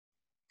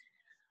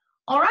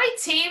All right,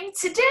 team.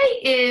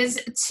 Today is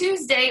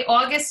Tuesday,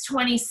 August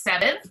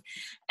 27th.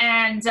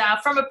 And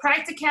from a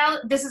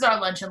practicality, this is our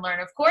lunch and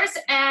learn, of course.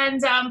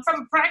 And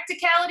from a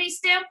practicality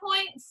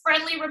standpoint,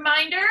 friendly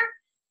reminder,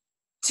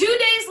 2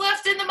 days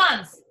left in the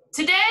month,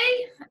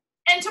 today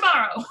and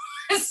tomorrow.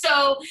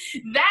 So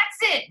that's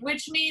it,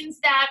 which means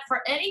that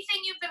for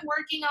anything you've been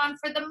working on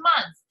for the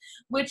month,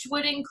 which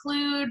would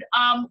include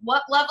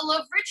what level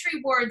of rich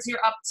rewards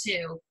you're up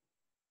to,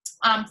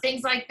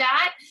 things like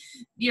that,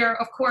 your,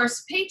 of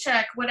course,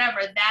 paycheck,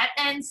 whatever, that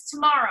ends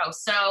tomorrow.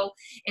 So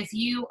if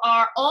you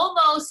are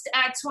almost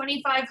at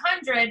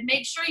 2,500,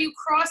 make sure you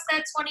cross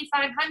that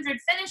 2,500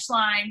 finish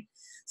line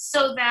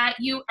so that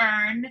you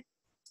earn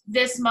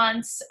this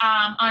month's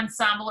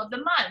ensemble of the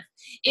month.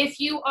 If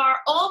you are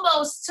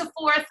almost to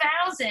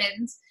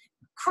 4,000,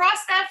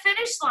 cross that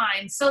finish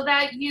line so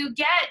that you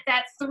get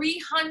that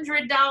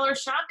 $300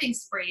 shopping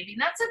spree. I mean,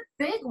 that's a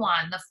big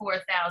one, the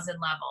 4,000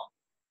 level.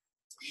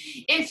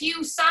 If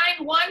you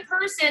signed one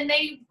person,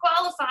 they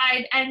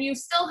qualified, and you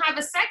still have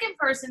a second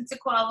person to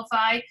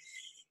qualify,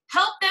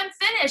 help them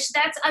finish.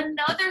 That's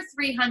another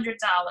 $300.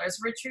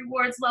 Rich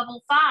Rewards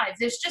level 5.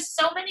 There's just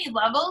so many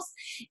levels.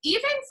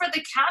 Even for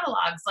the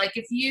catalogs, like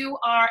if you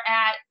are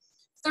at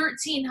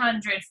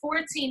 1,300,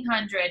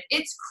 1,400,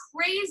 it's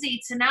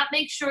crazy to not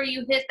make sure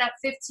you hit that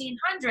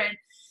 1,500. I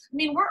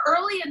mean, we're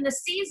early in the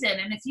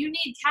season, and if you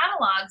need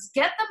catalogs,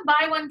 get them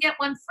buy one, get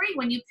one free.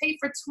 When you pay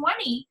for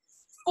 20,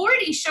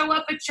 40 show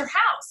up at your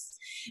house.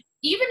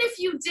 Even if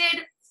you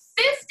did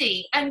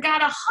 50 and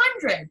got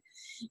 100,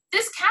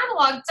 this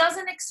catalog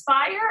doesn't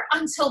expire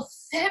until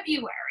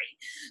February.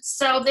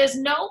 So there's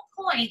no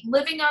point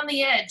living on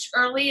the edge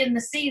early in the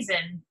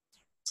season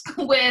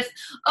with,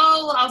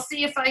 oh, I'll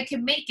see if I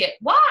can make it.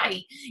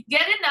 Why?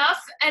 Get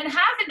enough and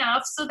have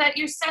enough so that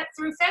you're set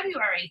through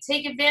February.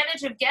 Take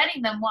advantage of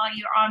getting them while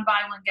you're on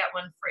buy one, get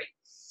one free.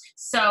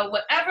 So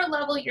whatever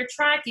level you're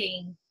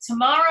tracking,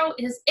 tomorrow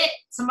is it,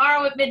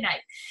 tomorrow at midnight.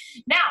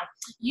 Now,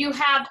 you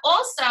have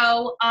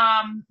also,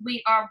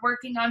 we are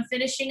working on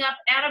finishing up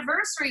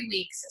anniversary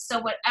weeks.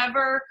 So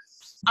whatever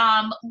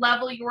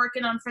level you're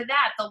working on for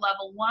that, the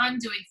level 1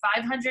 doing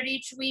 500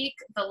 each week,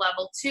 the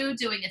level 2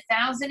 doing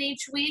 1,000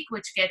 each week,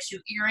 which gets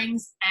you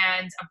earrings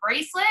and a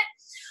bracelet.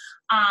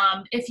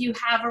 If you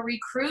have a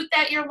recruit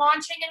that you're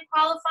launching and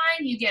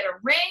qualifying, you get a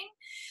ring.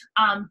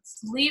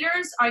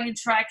 Leaders, are you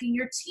tracking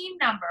your team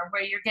number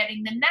where you're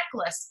getting the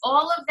necklace?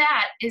 All of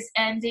that is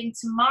ending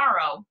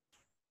tomorrow.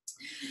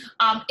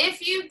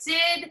 If you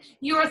did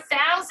your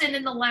 1,000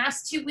 in the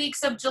last 2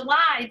 weeks of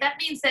July, that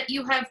means that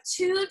you have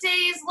 2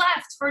 days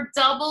left for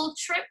double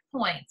trip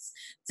points.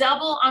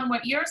 Double on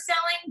what you're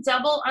selling,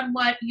 double on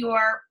what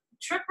your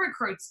trip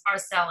recruits are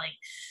selling.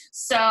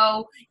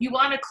 So you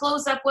want to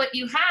close up what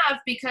you have,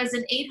 because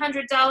an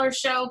 $800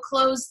 show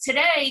closed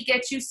today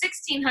gets you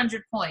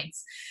 1,600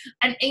 points.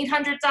 An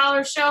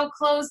 $800 show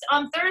closed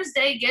on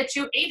Thursday gets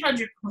you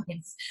 800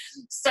 points.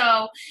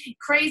 So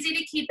crazy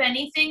to keep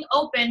anything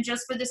open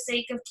just for the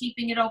sake of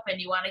keeping it open.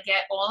 You want to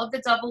get all of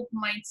the double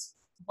points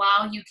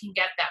while you can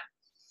get them.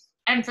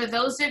 And for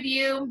those of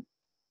you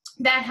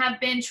that have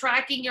been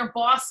tracking your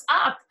boss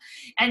up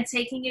and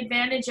taking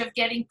advantage of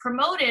getting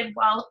promoted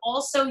while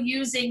also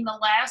using the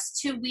last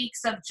 2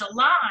 weeks of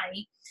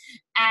July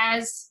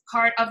as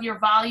part of your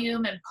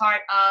volume and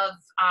part of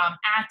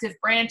active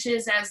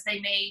branches as they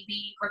may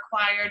be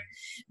required,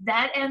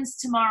 that ends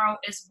tomorrow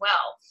as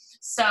well.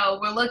 So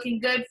we're looking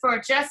good for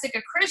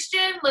Jessica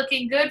Christian,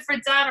 looking good for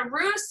Donna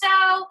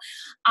Russo.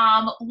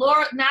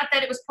 Laura, not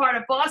that it was part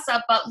of Boss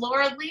Up, but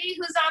Laura Lee,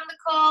 who's on the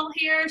call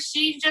here,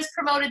 she just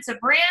promoted to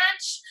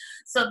branch.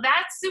 So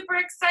that's super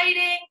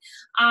exciting.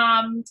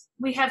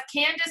 We have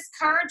Candace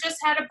Kerr just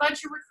had a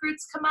bunch of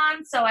recruits come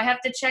on, so I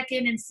have to check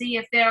in and see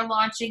if they're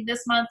launching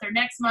this month or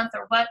next month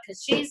or what,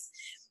 because she's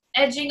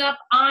edging up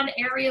on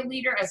area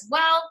leader as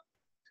well.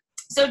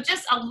 So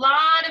just a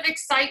lot of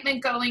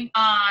excitement going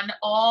on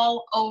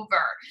all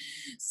over.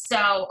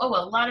 So, oh,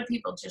 a lot of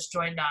people just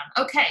joined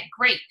on. Okay,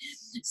 great.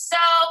 So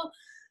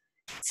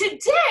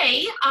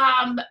today,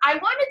 I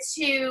wanted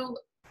to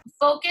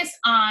focus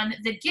on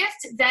the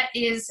gift that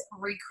is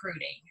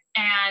recruiting.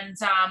 And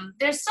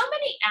there's so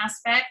many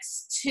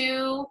aspects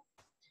to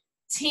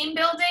team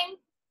building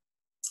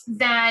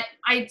that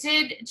I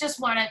did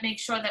just want to make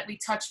sure that we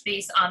touch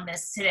base on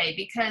this today,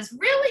 because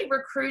really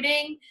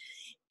recruiting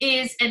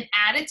is an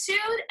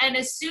attitude, and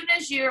as soon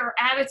as your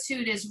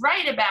attitude is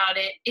right about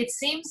it, it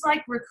seems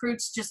like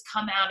recruits just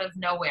come out of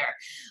nowhere.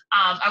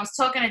 I was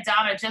talking to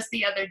Donna just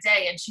the other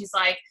day, and she's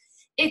like,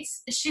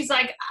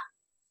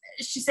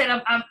 she said,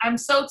 I'm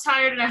so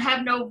tired and I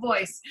have no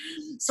voice.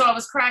 So I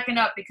was cracking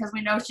up because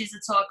we know she's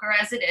a talker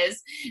as it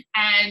is.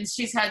 And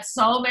she's had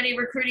so many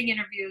recruiting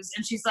interviews.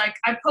 And she's like,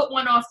 I put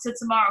one off to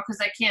tomorrow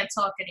because I can't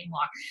talk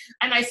anymore.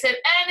 And I said,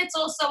 and it's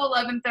also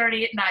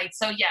 11:30 at night.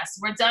 So yes,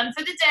 we're done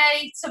for the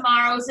day.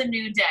 Tomorrow's a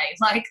new day.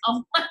 Like,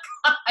 oh my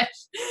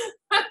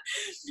gosh.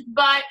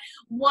 But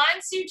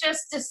once you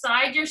just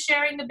decide you're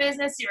sharing the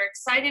business, you're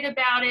excited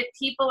about it,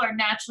 people are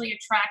naturally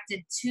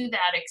attracted to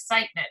that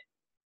excitement.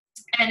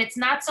 And it's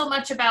not so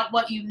much about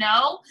what you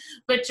know,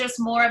 but just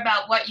more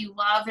about what you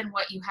love and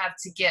what you have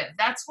to give.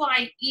 That's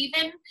why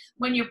even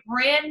when you're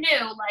brand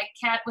new, like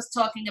Kat was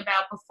talking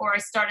about before I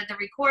started the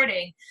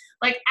recording,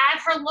 like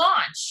at her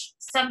launch,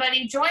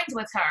 somebody joined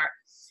with her.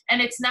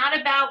 And it's not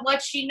about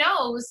what she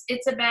knows,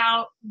 it's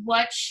about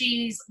what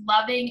she's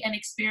loving and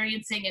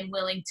experiencing and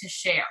willing to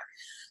share.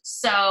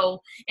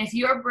 So if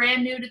you're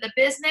brand new to the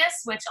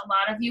business, which a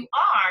lot of you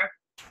are,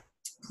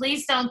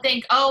 please don't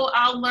think, oh,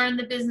 I'll learn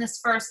the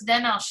business first,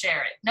 then I'll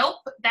share it. Nope,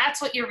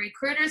 that's what your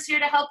recruiter's here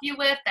to help you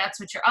with. That's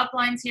what your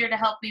upline's here to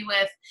help you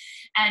with.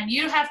 And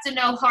you have to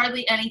know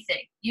hardly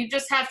anything. You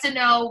just have to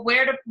know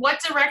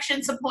what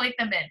direction to point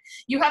them in.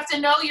 You have to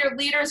know your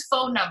leader's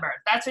phone number.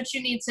 That's what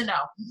you need to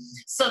know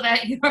so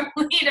that your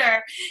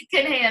leader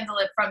can handle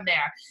it from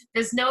there.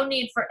 There's no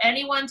need for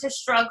anyone to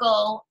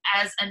struggle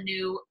as a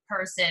new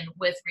person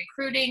with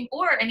recruiting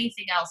or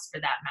anything else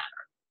for that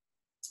matter.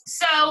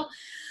 So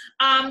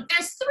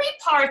there's three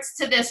parts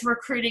to this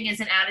recruiting as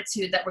an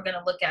attitude that we're going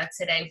to look at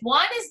today.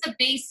 One is the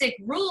basic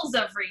rules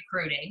of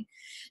recruiting.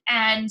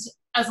 And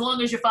as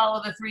long as you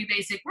follow the three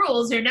basic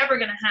rules, you're never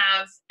going to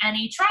have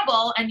any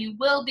trouble and you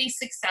will be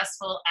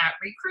successful at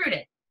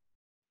recruiting.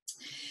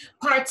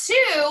 Part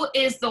two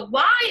is the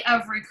why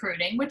of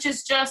recruiting, which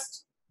is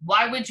just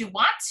why would you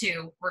want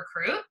to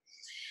recruit?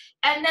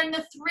 And then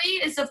the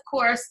three is, of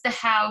course, the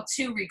how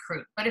to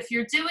recruit. But if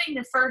you're doing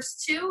the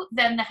first two,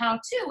 then the how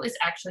to is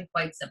actually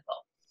quite simple.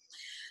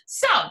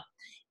 So,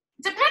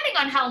 depending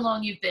on how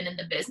long you've been in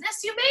the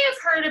business, you may have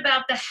heard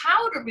about the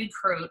how to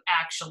recruit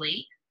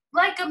actually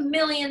like a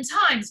million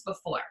times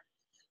before.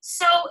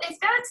 So, if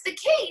that's the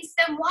case,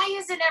 then why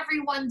isn't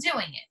everyone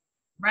doing it,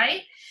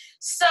 right?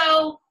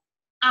 So,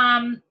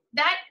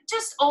 that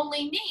just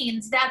only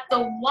means that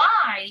the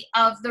why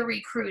of the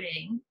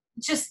recruiting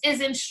just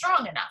isn't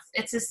strong enough.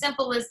 It's as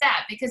simple as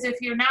that, because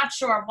if you're not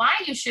sure why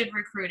you should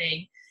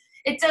recruiting,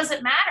 it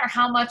doesn't matter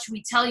how much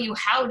we tell you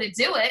how to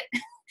do it.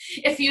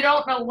 If you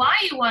don't know why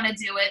you want to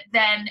do it,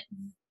 then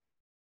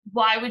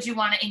why would you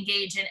want to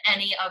engage in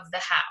any of the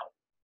how?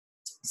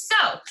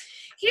 So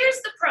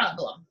here's the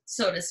problem,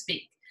 so to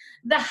speak.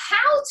 The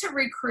how to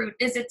recruit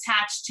is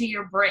attached to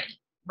your brain,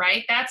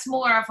 right? That's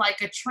more of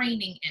like a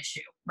training issue,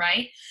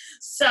 right?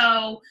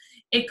 So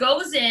it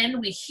goes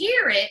in, we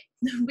hear it,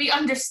 we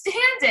understand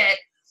it,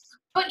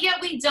 but yet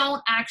we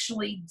don't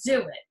actually do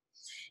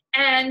it.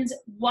 And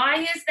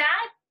why is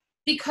that?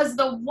 Because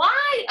the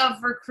why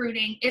of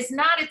recruiting is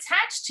not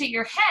attached to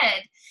your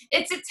head,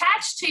 it's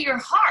attached to your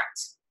heart.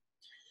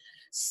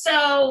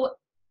 So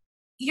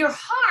your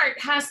heart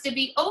has to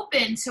be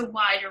open to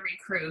why to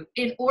recruit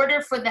in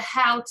order for the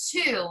how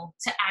to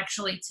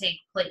actually take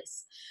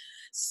place.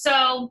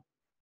 So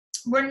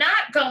we're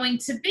not going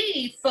to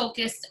be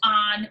focused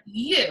on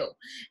you.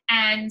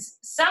 And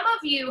some of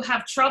you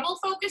have trouble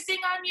focusing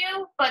on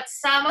you, but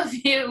some of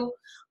you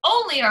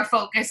only are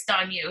focused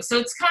on you. So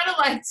it's kind of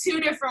like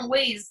two different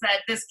ways that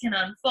this can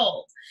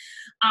unfold.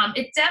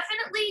 It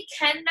definitely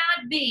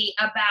cannot be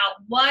about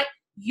what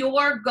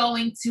you're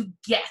going to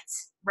get,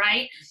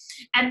 right?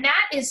 And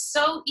that is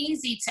so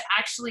easy to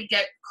actually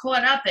get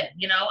caught up in.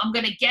 You know, I'm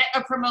going to get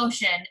a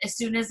promotion as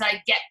soon as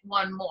I get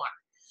one more,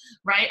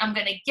 right?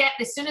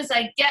 As soon as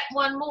I get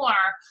one more,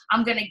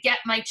 I'm going to get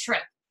my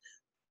trip.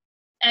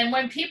 And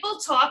when people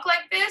talk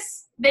like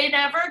this, they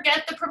never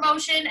get the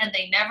promotion and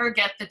they never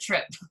get the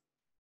trip.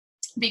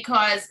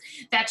 Because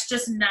that's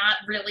just not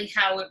really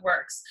how it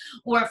works.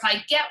 Or if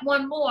I get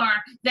one more,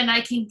 then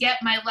I can get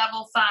my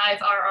level 5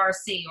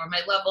 RRC or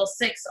my level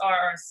 6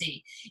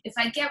 RRC. If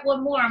I get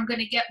one more, I'm going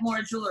to get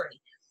more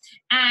jewelry.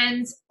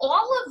 And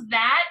all of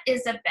that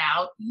is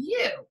about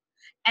you.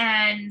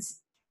 And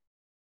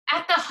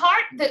at the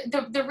heart,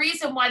 the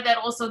reason why that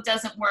also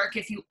doesn't work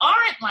if you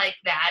aren't like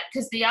that,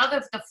 because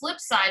the flip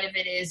side of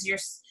it is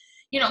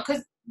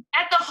because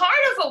at the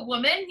heart of a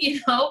woman, we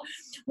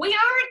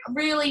aren't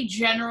really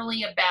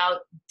generally about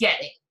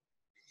getting.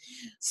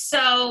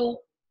 So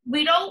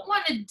we don't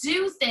want to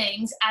do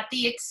things at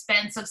the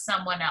expense of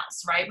someone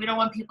else, right? We don't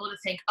want people to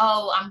think,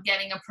 oh, I'm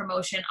getting a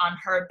promotion on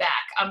her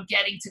back. I'm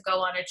getting to go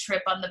on a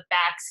trip on the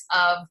backs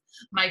of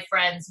my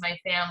friends, my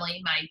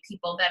family, my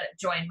people that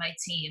join my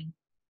team.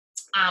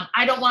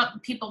 I don't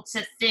want people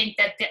to think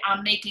that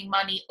I'm making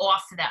money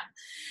off them.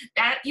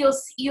 That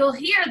you'll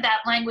hear that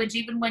language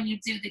even when you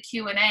do the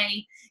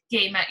Q&A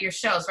game at your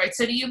shows, right?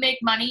 So do you make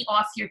money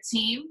off your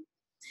team?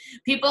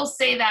 People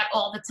say that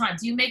all the time.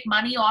 Do you make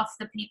money off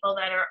the people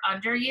that are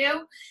under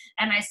you?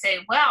 And I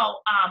say,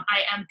 well,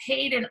 I am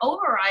paid an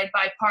override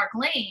by Park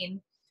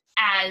Lane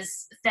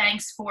as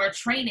thanks for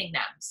training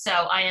them. So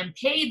I am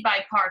paid by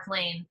Park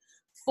Lane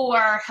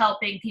for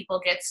helping people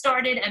get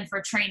started and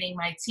for training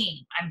my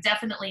team. I'm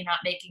definitely not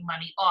making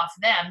money off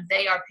them.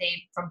 They are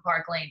paid from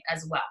Park Lane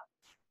as well.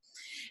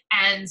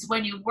 And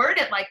when you word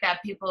it like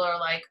that, people are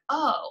like,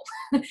 oh,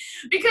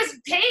 because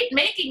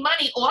making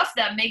money off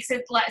them makes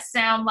it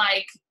sound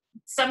like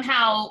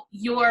somehow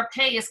your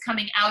pay is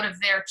coming out of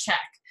their check.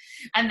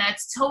 And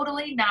that's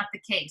totally not the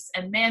case.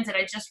 And man, did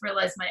I just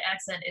realize my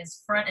accent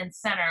is front and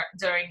center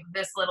during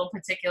this little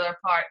particular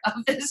part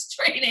of this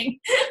training.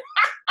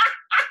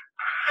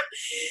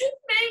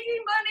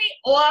 Making money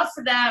off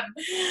them.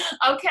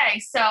 Okay,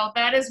 so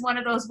that is one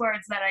of those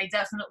words that I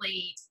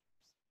definitely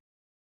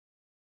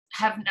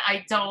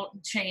I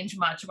don't change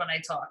much when I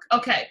talk.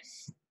 Okay,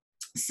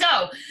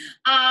 so,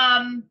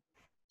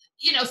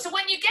 so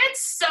when you get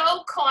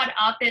so caught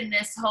up in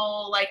this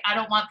whole, like, I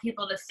don't want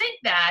people to think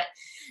that,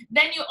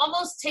 then you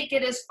almost take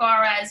it as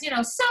far as, so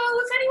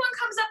if anyone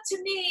comes up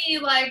to me,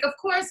 like, of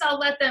course I'll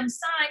let them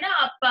sign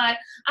up, but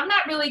I'm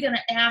not really going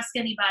to ask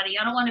anybody.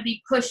 I don't want to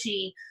be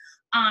pushy.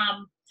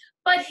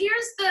 But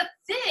here's the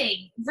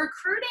thing,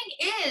 recruiting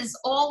is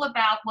all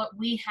about what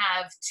we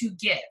have to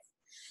give.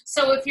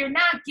 So if you're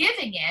not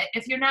giving it,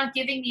 if you're not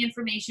giving the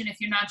information,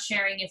 if you're not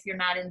sharing, if you're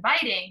not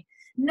inviting,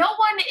 no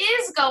one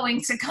is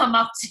going to come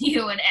up to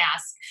you and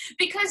ask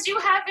because you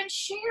haven't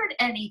shared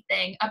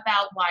anything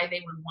about why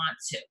they would want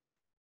to.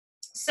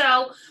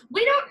 So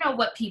we don't know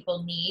what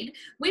people need.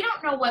 We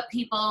don't know what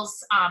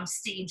people's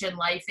stage in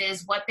life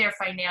is, what their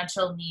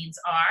financial needs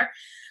are.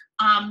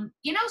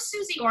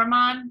 Susie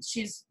Orman,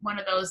 she's one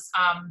of those,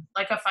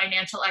 like a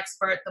financial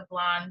expert, the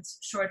blonde,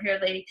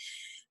 short-haired lady.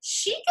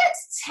 She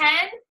gets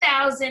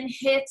 10,000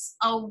 hits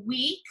a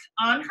week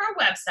on her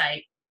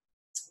website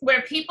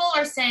where people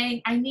are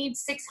saying, I need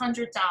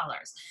 $600.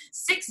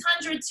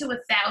 $600 to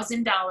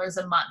 $1,000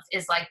 a month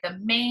is like the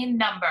main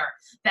number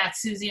that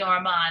Susie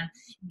Orman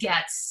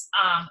gets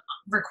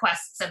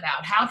requests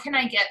about. How can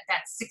I get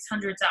that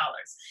 $600?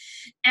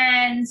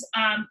 And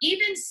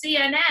even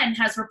CNN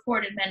has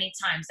reported many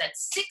times that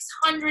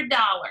 $600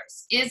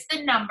 is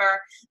the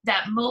number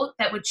that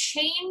would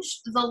change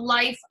the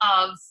life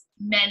of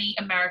many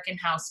American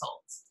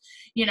households.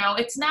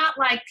 It's not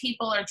like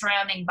people are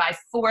drowning by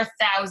 $4,000 a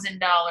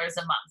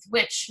month,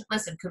 which,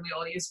 listen, could we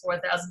all use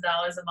 $4,000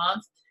 a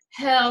month?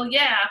 Hell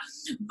yeah.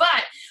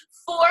 But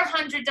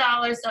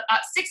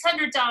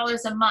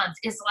 $600 a month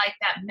is like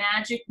that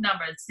magic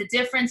number. It's the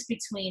difference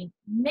between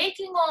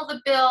making all the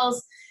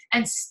bills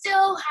and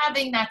still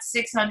having that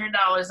 $600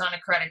 on a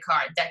credit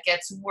card that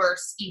gets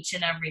worse each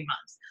and every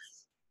month.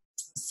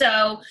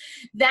 So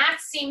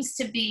that seems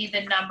to be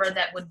the number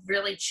that would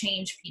really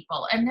change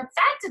people. And the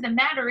fact of the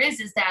matter is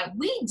that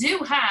we do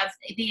have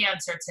the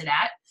answer to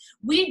that.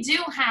 We do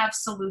have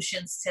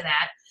solutions to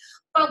that.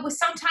 But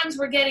sometimes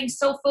we're getting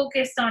so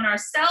focused on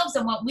ourselves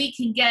and what we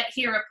can get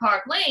here at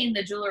Park Lane,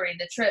 the jewelry,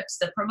 the trips,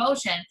 the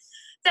promotion,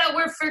 that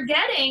we're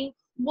forgetting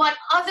what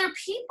other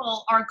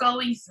people are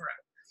going through.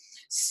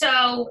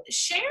 So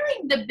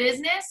sharing the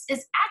business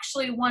is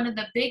actually one of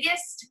the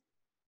biggest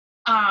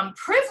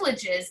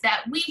privileges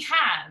that we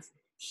have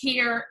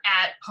here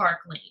at Park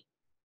Lane.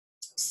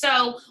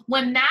 So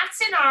when that's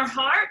in our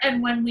heart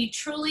and when we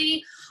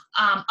truly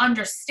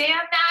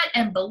understand that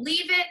and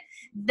believe it,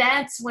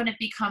 that's when it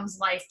becomes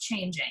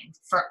life-changing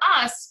for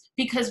us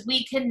because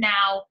we can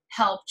now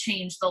help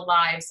change the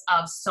lives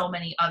of so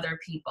many other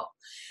people.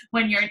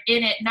 When you're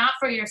in it, not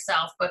for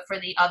yourself, but for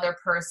the other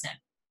person.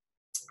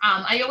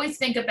 I always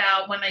think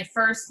about when I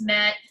first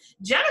met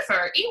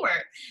Jennifer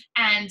Ewert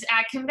and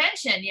at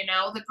convention,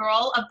 the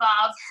girl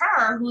above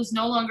her who's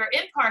no longer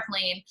in Park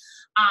Lane,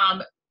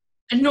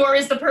 nor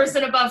is the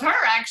person above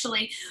her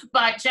actually,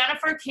 but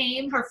Jennifer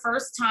came her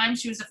first time.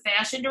 She was a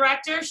fashion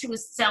director. She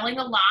was selling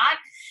a lot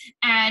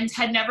and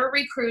had never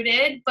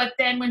recruited. But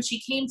then when she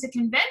came to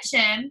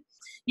convention,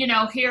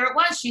 here it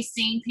was. She's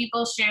seeing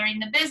people sharing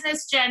the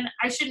business. Jen,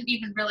 I shouldn't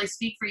even really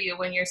speak for you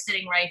when you're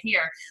sitting right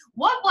here.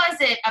 What was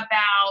it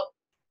about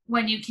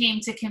when you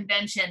came to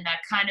convention that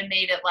kind of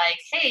made it like,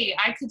 hey,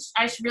 I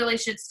really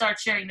should start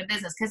sharing the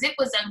business? Because it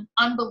was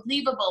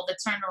unbelievable, the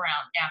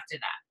turnaround after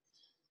that.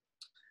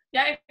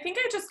 Yeah, I think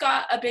I just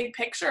got a big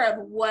picture of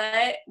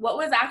what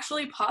was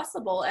actually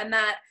possible, and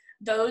that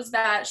those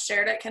that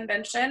shared at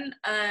convention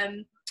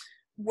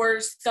were,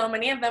 so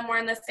many of them were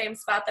in the same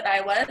spot that I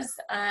was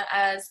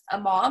as a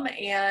mom,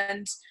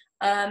 and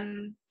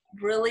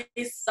really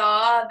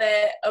saw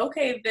that,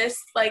 okay, this,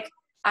 like,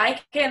 I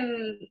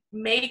can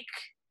make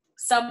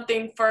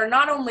something for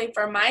not only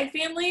for my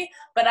family,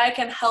 but I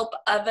can help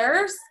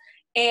others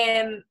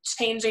in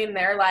changing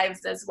their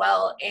lives as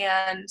well.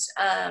 And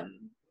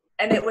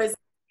it was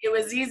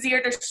easier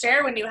to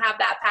share when you have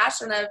that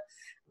passion of,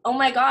 oh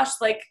my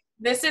gosh, like,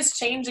 this is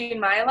changing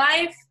my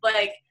life.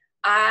 Like,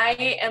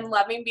 I am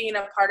loving being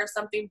a part of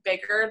something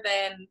bigger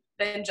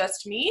than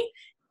just me.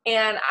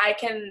 And I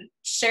can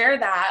share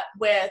that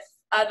with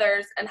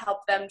others and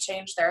help them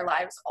change their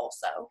lives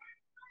also.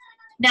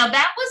 Now,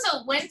 that was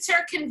a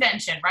winter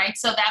convention, right?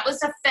 So that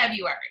was a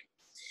February.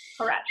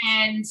 Correct.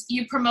 And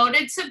you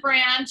promoted to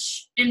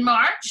branch in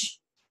March?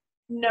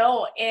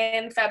 No,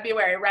 in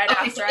February, right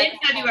after. So in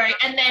February,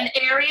 and then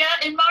area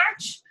in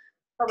March?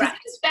 Correct.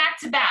 It was back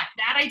to back.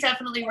 That I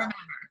definitely remember.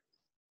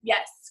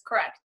 Yes,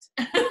 correct.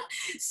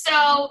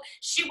 So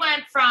she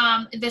went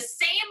from the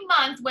same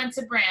month went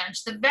to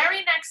branch, the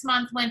very next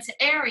month went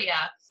to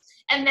area,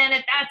 And then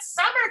at that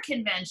summer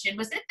convention,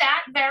 was it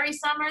that very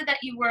summer that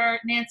you were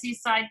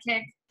Nancy's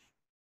sidekick?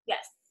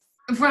 Yes.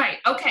 Right.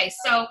 Okay.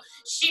 So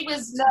she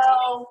was,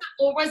 No.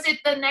 or was it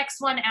the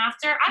next one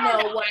after? I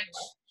don't know.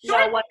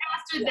 Shortly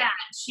after that,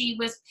 she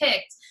was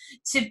picked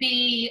to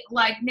be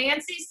like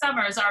Nancy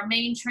Summers, our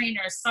main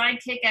trainer,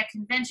 sidekick at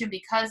convention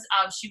because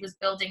of she was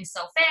building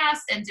so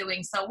fast and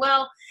doing so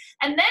well.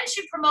 And then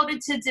she promoted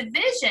to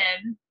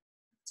division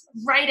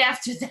right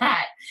after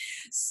that.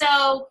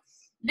 So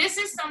this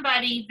is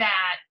somebody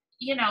that,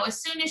 you know,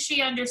 as soon as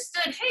she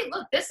understood, hey,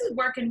 look, this is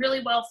working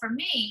really well for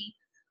me.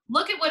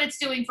 Look at what it's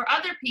doing for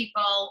other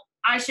people.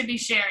 I should be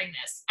sharing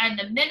this. And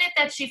the minute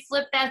that she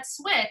flipped that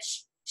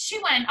switch, she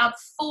went up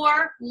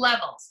 4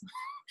 levels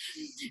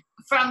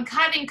from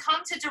having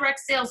come to direct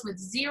sales with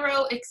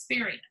 0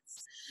 experience.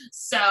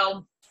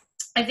 So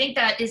I think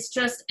that is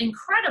just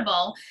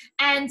incredible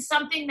and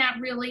something that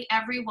really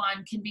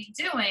everyone can be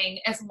doing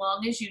as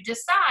long as you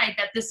decide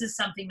that this is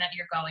something that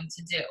you're going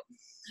to do.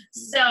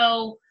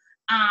 So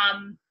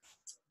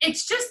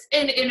it's just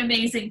an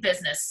amazing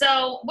business.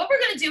 So what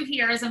we're going to do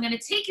here is I'm going to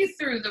take you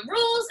through the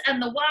rules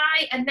and the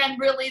why, and then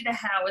really the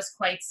how is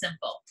quite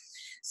simple.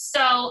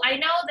 So I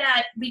know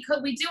that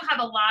because we do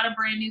have a lot of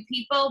brand new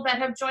people that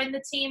have joined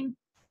the team.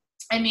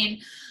 I mean,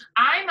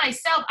 I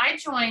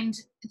joined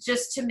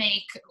just to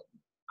make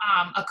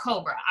a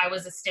Cobra. I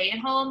was a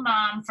stay-at-home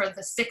mom for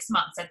the 6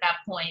 months at that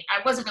point. I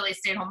wasn't really a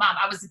stay-at-home mom.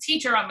 I was a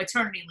teacher on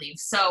maternity leave.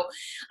 So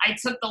I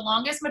took the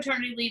longest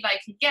maternity leave I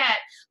could get,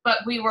 but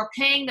we were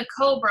paying the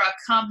Cobra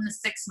come the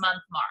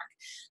 6-month mark.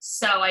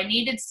 So I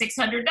needed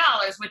 $600,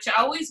 which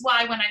always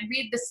why when I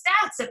read the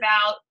stats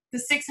about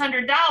the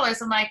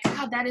 $600, I'm like,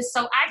 God, that is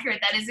so accurate.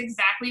 That is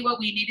exactly what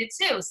we needed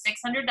too. $600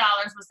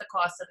 was the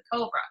cost of the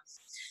Cobra.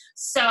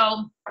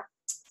 So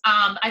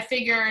I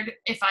figured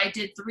if I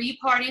did 3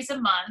 parties a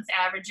month,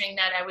 averaging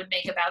that I would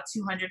make about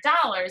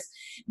 $200,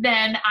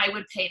 then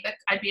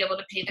I'd be able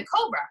to pay the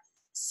Cobra.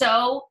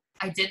 So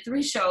I did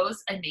 3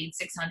 shows. I made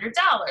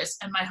 $600,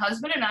 and my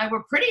husband and I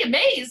were pretty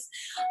amazed.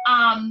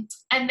 And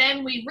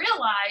then we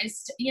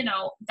realized, you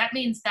know, that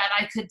means that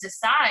I could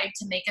decide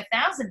to make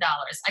 $1,000.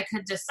 I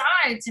could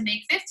decide to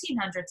make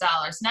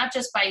 $1,500, not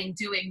just by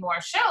doing more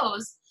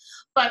shows,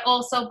 but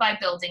also by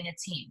building a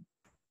team.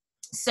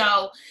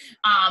 So,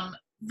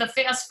 the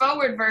fast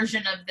forward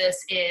version of this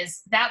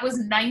is that was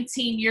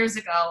 19 years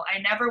ago. I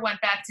never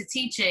went back to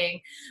teaching.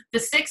 The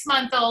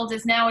 6-month-old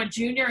is now a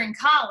junior in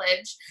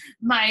college.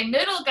 My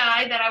middle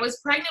guy that I was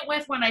pregnant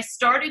with when I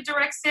started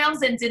direct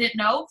sales and didn't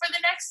know for the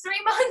next 3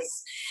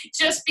 months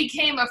just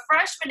became a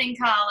freshman in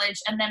college.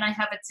 And then I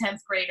have a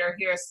 10th grader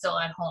here still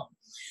at home.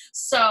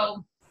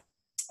 So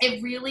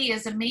it really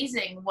is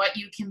amazing what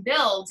you can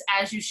build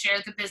as you share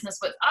the business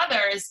with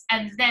others.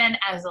 And then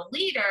as a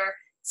leader,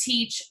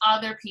 teach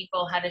other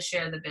people how to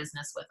share the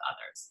business with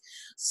others.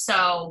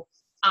 So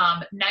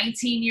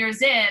 19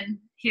 years in,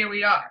 here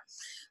we are.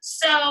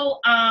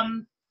 So,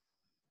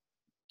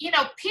 you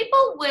know,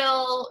 people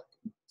will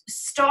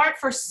start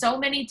for so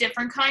many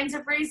different kinds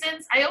of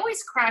reasons. I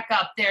always crack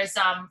up. There's,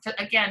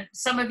 again,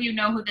 some of you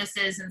know who this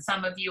is and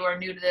some of you are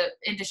new to the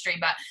industry,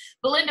 but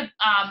Belinda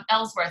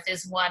Ellsworth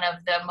is one of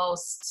the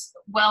most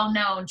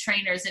well-known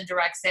trainers in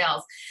direct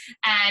sales.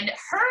 And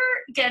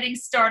her getting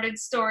started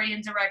story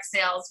in direct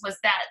sales was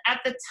that at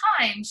the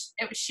time,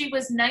 she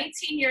was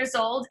 19 years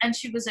old and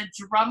she was a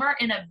drummer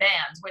in a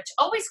band, which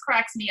always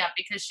cracks me up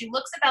because she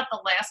looks about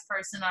the last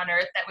person on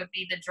earth that would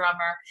be the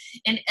drummer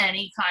in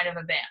any kind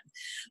of a band.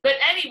 But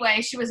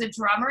anyway, she was a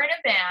drummer in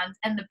a band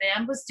and the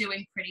band was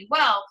doing pretty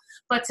well.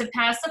 But to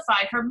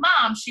pacify her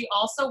mom, she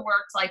also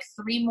worked like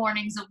 3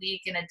 mornings a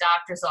week in a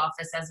doctor's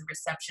office as a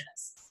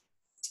receptionist.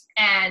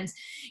 And,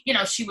 you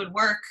know, she would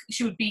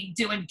be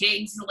doing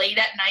gigs late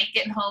at night,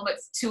 getting home at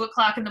 2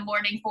 o'clock in the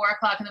morning, 4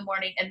 o'clock in the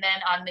morning, and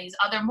then on these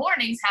other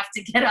mornings have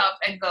to get up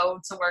and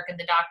go to work in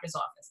the doctor's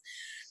office.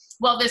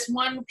 Well, this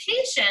one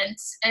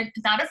patient, and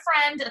not a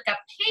friend, like a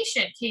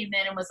patient came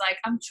in and was like,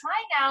 I'm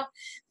trying out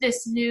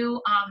this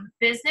new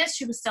business.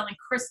 She was selling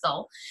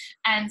crystal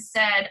and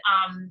said,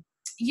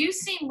 you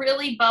seem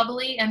really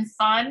bubbly and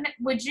fun.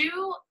 Would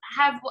you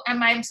have,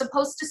 I'm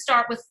supposed to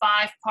start with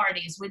 5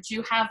 parties. Would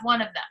you have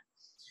one of them?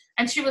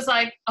 And she was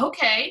like,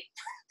 okay.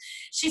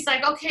 She's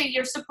like, okay,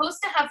 you're supposed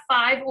to have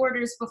 5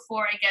 orders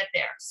before I get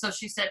there. So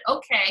she said,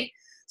 okay.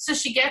 So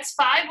she gets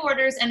 5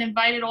 orders and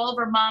invited all of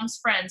her mom's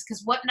friends,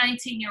 because what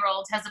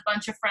 19-year-old has a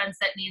bunch of friends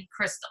that need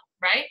crystal,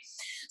 right?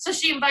 So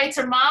she invites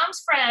her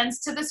mom's friends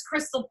to this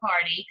crystal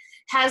party,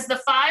 has the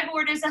 5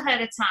 orders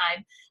ahead of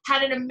time,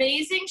 had an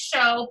amazing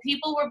show.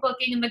 People were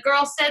booking, and the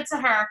girl said to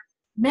her,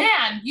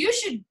 man,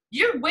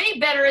 you're way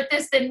better at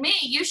this than me.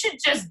 You should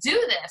just do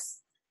this.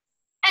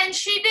 And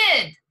she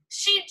did.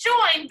 She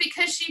joined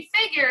because she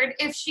figured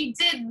if she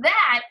did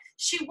that,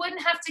 she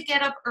wouldn't have to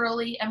get up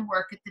early and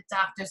work at the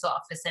doctor's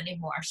office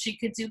anymore. She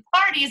could do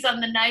parties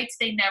on the nights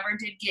they never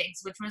did gigs,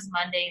 which was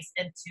Mondays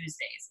and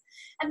Tuesdays.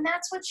 And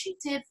that's what she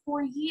did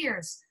for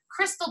years.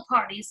 Crystal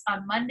parties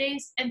on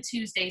Mondays and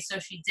Tuesdays so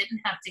she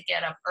didn't have to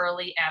get up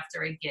early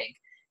after a gig.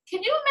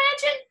 Can you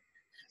imagine?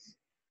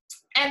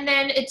 And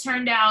then it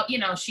turned out, you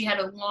know, she had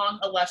a long,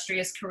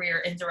 illustrious career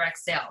in direct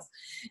sales.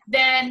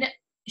 Then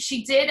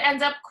she did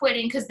end up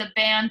quitting because the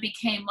band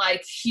became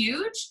like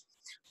huge.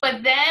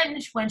 But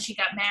then when she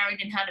got married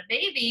and had a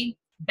baby,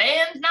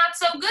 band not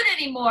so good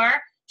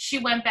anymore. She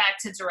went back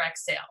to direct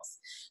sales.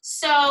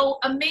 So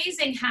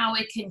amazing how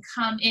it can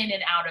come in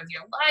and out of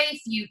your life.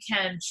 You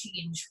can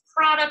change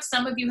products.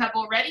 Some of you have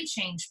already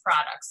changed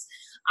products.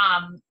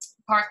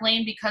 Park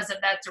Lane, because of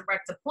that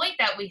direct appoint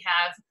that we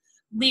have,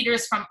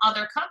 leaders from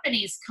other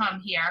companies come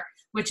here,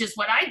 which is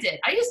what I did.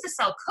 I used to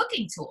sell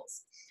cooking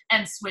tools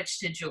and switch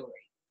to jewelry.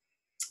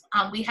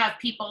 We have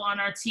people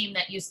on our team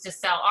that used to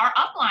sell. Our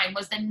upline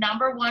was the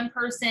 #1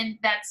 person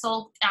that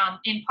sold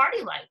in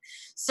Party Light.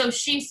 So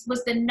she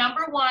was the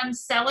 #1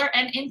 seller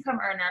and income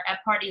earner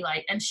at Party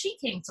Light, and she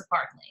came to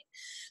Park Lane.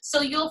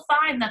 So you'll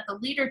find that the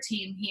leader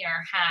team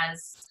here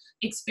has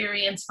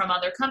experience from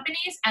other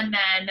companies, and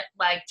then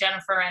like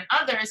Jennifer and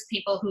others,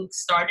 people who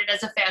started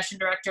as a fashion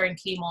director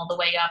and came all the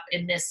way up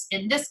in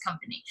this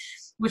company,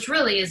 which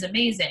really is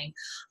amazing.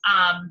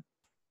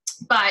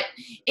 But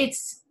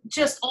it's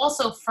just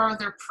also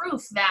further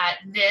proof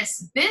that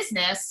this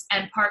business,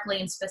 and Park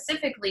Lane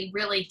specifically,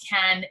 really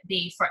can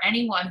be for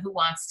anyone who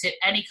wants to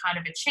any kind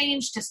of a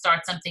change, to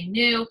start something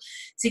new,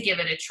 to give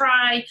it a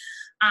try.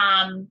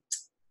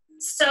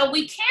 So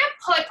we can't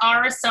put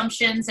our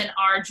assumptions and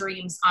our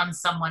dreams on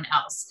someone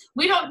else.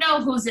 We don't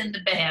know who's in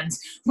the band.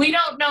 We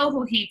don't know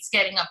who hates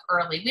getting up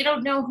early. We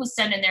don't know who's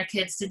sending their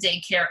kids to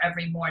daycare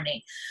every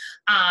morning.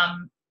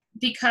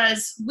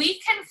 Because we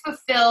can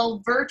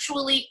fulfill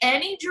virtually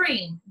any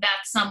dream that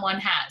someone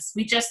has.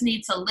 We just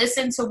need to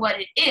listen to what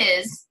it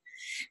is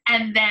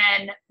and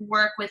then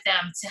work with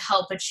them to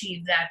help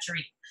achieve that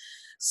dream.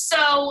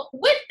 So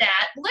with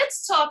that,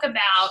 let's talk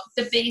about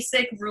the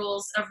basic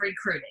rules of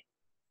recruiting.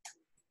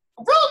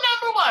 Rule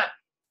number 1,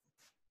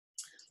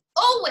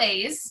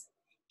 always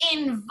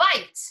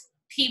invite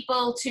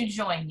people to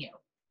join you.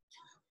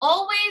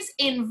 Always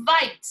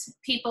invite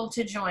people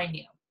to join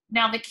you.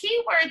 Now, the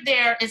key word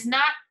there is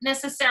not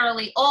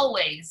necessarily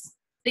always.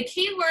 The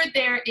key word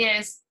there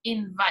is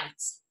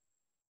invite.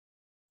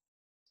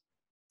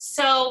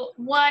 So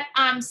what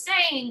I'm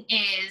saying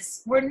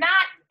is we're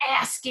not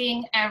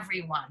asking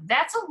everyone.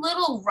 That's a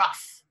little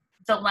rough,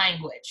 the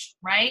language,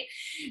 right?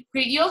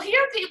 You'll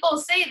hear people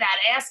say that,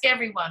 ask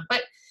everyone.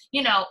 But,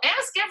 you know,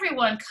 ask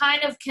everyone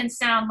kind of can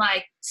sound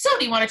like, so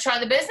do you want to try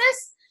the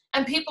business?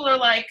 And people are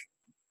like,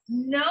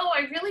 no,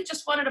 I really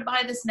just wanted to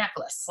buy this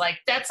necklace. Like,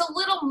 that's a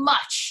little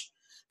much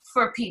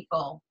for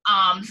people,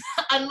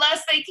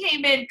 unless they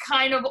came in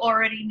kind of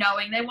already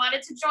knowing they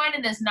wanted to join,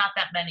 and there's not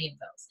that many of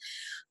those.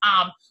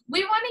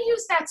 We want to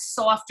use that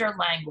softer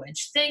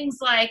language. Things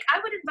like,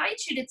 I would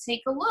invite you to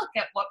take a look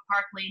at what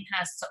Park Lane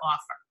has to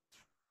offer.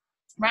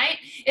 Right?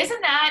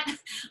 Isn't that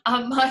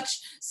a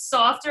much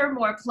softer,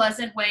 more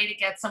pleasant way to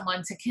get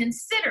someone to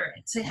consider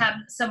it, to have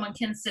someone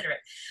consider it?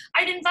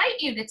 I'd invite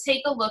you to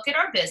take a look at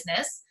our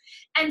business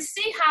and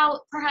see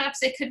how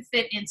perhaps it could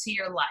fit into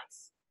your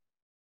life.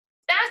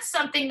 That's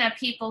something that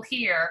people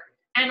hear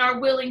and are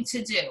willing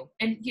to do,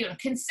 and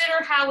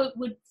consider how it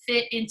would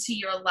fit into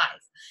your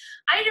life.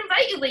 I'd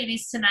invite you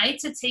ladies tonight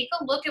to take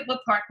a look at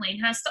what Park Lane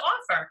has to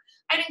offer.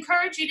 I'd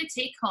encourage you to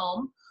take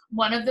home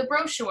one of the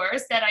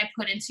brochures that I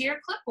put into your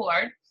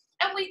clipboard,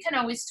 and we can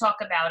always talk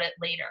about it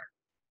later.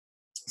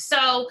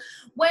 So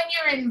when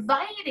you're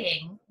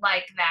inviting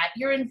like that,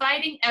 you're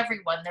inviting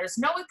everyone. There's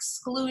no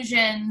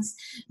exclusions.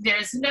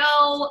 There's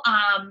no,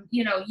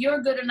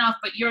 you're good enough,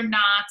 but you're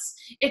not.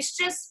 It's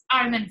just,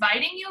 I'm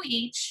inviting you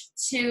each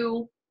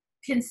to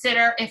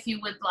consider if you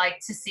would like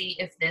to see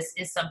if this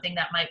is something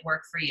that might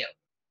work for you.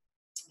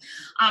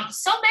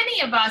 So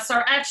many of us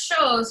are at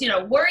shows,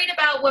 worried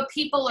about what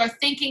people are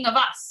thinking of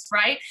us,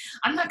 right?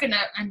 I'm not going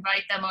to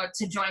invite them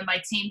to join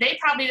my team. They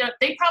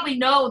probably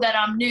know that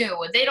I'm new.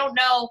 They don't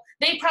know.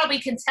 They probably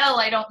can tell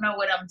I don't know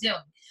what I'm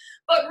doing.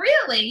 But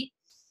really,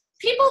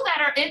 people that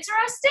are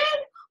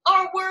interested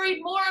are worried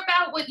more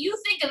about what you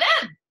think of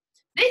them.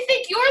 They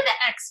think you're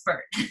the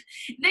expert.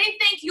 They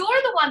think you're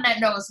the one that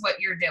knows what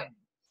you're doing.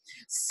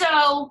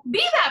 So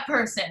be that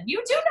person.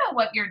 You do know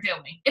what you're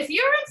doing. If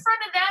you're in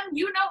front of them,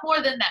 you know more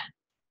than them.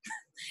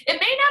 It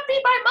may not be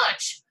by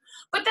much,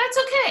 but that's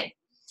okay.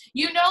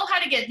 You know how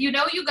to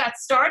you got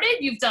started,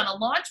 you've done a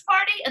launch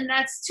party, and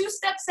that's 2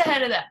 steps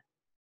ahead of them.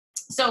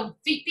 So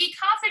be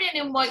confident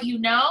in what you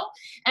know,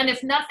 and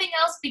if nothing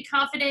else, be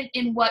confident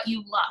in what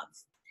you love.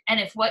 And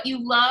if what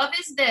you love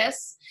is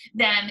this,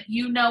 then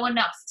you know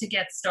enough to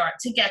get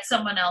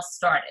someone else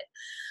started.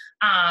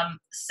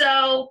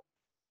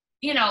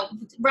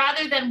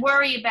 Rather than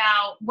worry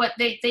about what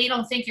they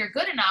don't think you're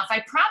good enough,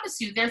 I promise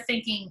you they're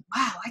thinking,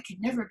 wow, I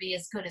could never be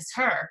as good as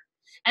her.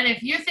 And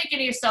if you're thinking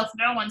to yourself,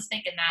 no one's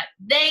thinking that,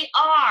 they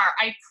are.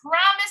 I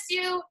promise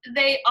you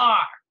they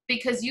are,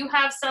 because you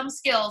have some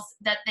skills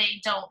that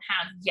they don't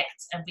have yet,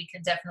 and we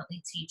can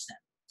definitely teach them.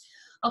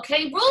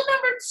 Okay, rule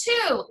number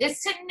 2 is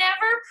to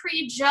never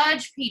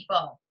prejudge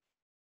people.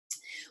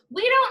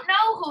 We don't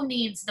know who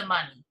needs the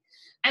money.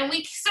 And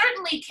we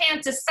certainly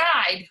can't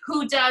decide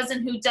who does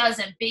and who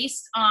doesn't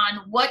based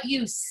on what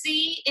you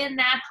see in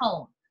that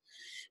home.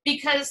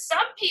 Because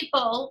some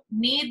people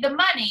need the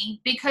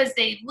money because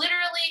they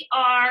literally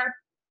are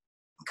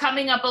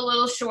coming up a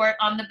little short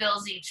on the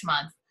bills each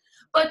month.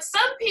 But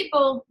some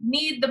people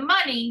need the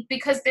money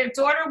because their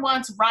daughter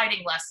wants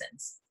riding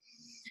lessons.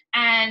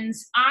 And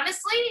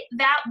honestly,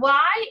 that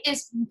why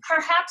is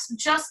perhaps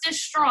just as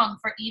strong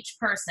for each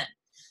person.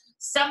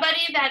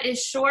 Somebody that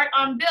is short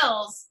on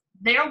bills,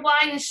 their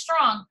why is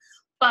strong.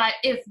 But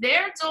if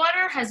their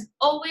daughter has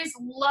always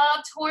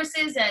loved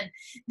horses and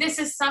this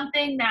is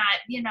something that,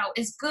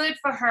 is good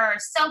for her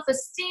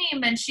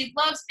self-esteem and she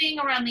loves being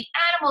around the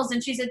animals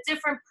and she's a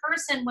different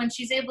person when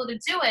she's able to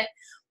do it,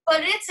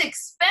 but it's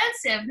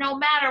expensive no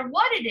matter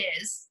what it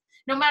is,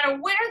 no matter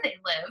where they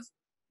live,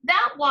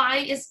 that why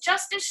is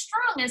just as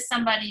strong as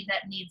somebody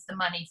that needs the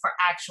money for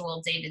actual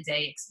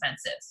day-to-day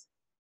expenses.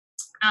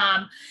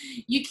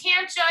 You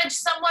can't judge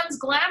someone's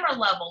glamour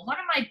level. One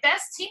of my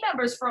best team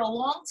members for a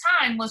long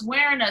time was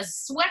wearing a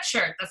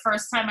sweatshirt the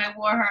first time I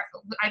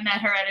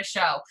met her at a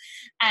show.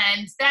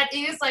 And that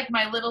is like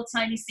my little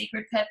tiny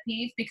secret pet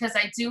peeve, because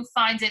I do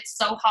find it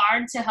so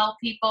hard to help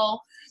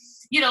people,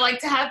 like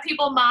to have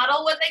people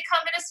model when they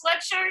come in a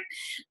sweatshirt.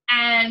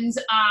 And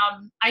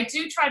I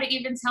do try to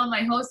even tell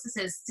my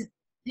hostesses to,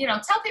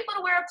 tell people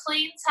to wear a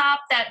plain top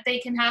that they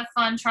can have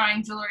fun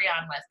trying jewelry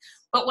on with.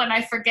 But when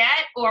I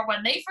forget, or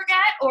when they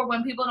forget, or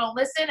when people don't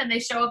listen and they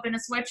show up in a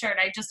sweatshirt,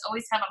 I just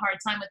always have a hard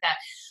time with that.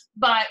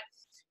 But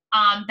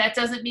that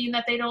doesn't mean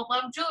that they don't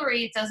love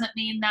jewelry. It doesn't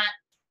mean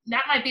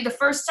that might be the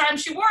first time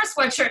she wore a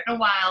sweatshirt in a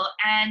while,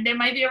 and there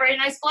might be a very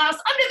nice blouse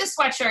under the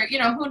sweatshirt,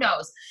 who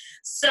knows.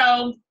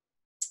 So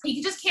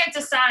you just can't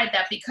decide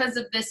that because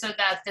of this or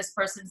that, this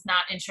person's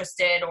not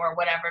interested or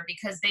whatever,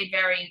 because they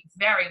very,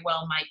 very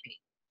well might be.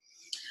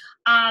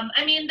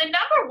 The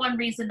number one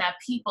reason that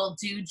people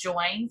do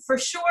join for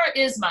sure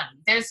is money.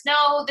 There's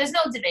no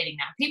debating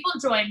that. People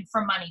join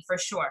for money for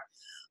sure.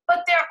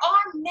 But there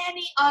are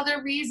many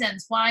other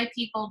reasons why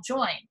people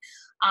join.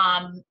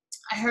 I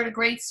heard a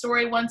great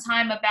story one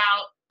time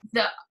about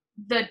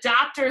the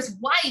doctor's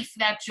wife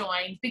that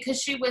joined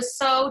because she was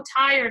so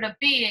tired of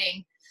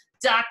being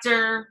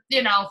Dr.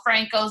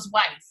 Franco's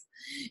wife.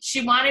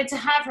 She wanted to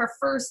have her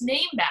first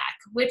name back,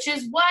 which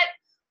is what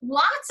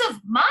lots of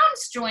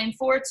moms join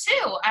for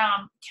too.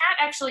 Kat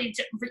actually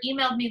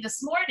emailed me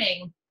this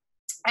morning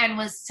and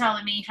was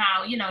telling me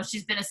how,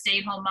 she's been a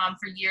stay-at-home mom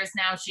for years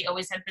now. She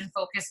always had been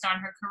focused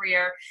on her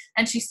career,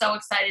 and she's so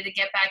excited to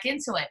get back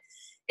into it.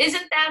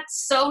 Isn't that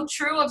so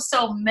true of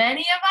so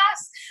many of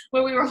us?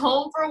 When we were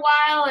home for a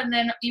while and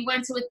then you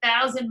went to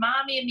 1,000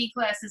 mommy and me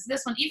classes,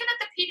 this one, even at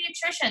the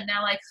pediatrician,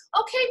 they're like,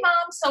 okay,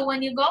 mom, so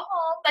when you go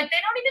home, like they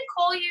don't even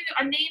call you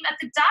a name at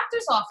the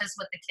doctor's office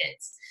with the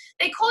kids.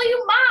 They call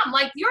you mom,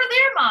 like you're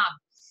their mom,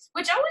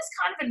 which always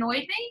kind of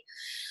annoyed me.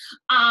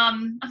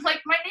 I'm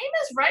like, my name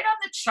is right on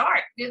the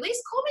chart. At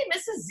least call me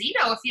Mrs.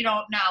 Zito if you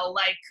don't know.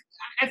 Like,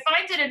 I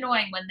find it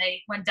annoying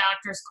when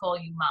doctors call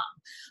you mom.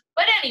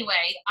 But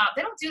anyway,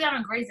 they don't do that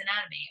on Grey's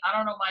Anatomy. I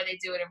don't know why they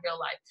do it in real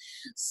life.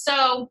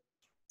 So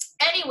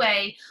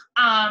anyway,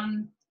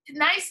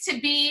 nice to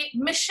be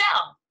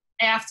Michelle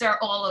after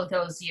all of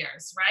those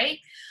years, right?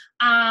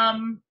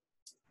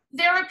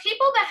 There are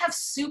people that have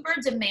super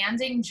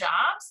demanding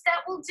jobs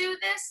that will do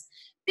this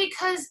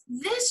because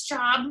this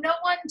job, no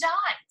one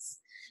dies.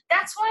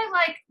 That's why,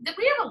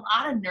 we have a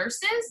lot of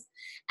nurses,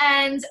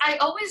 and I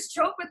always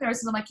joke with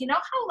nurses. I'm like,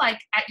 how,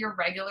 at your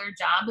regular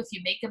job, if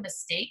you make a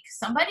mistake,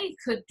 somebody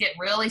could get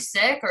really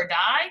sick or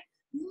die?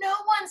 No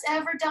one's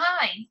ever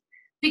died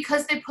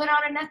because they put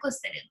on a necklace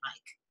they didn't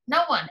like.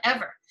 No one,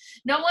 ever.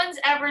 No one's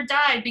ever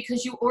died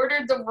because you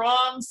ordered the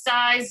wrong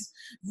size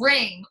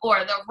ring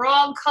or the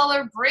wrong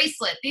color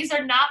bracelet. These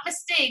are not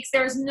mistakes.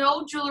 There's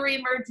no jewelry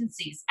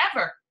emergencies,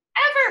 ever.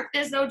 Ever.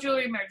 There's no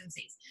jewelry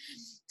emergencies.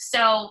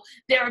 So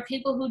there are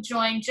people who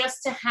join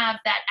just to have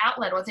that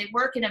outlet, or they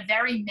work in a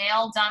very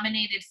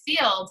male-dominated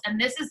field, and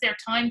this is their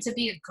time to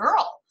be a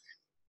girl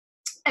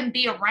and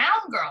be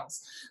around girls.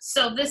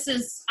 So this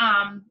is,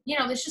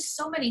 there's just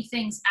so many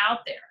things out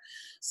there.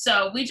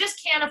 So we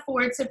just can't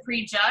afford to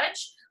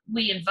prejudge.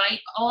 We invite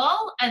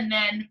all, and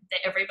then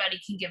everybody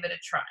can give it a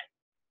try.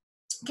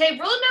 Okay,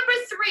 rule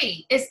number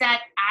 3 is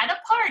that at a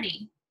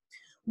party,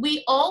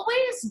 we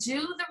always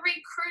do the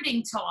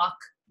recruiting talk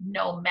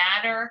no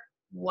matter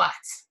what.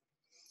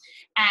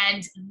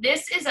 And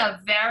this is a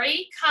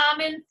very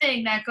common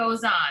thing that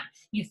goes on.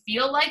 You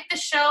feel like the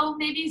show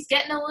maybe is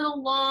getting a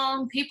little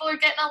long, people are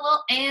getting a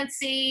little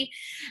antsy,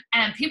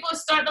 and people are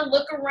starting to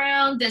look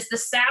around. There's the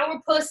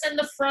sourpuss in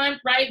the front,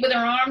 right, with her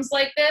arms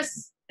like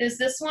this. There's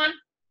this one.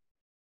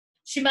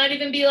 She might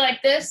even be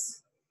like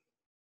this,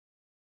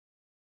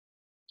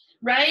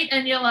 right?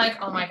 And you're like,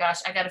 oh my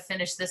gosh, I got to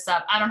finish this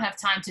up. I don't have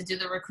time to do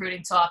the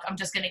recruiting talk. I'm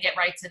just going to get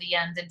right to the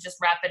end and just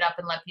wrap it up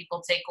and let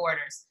people take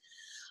orders.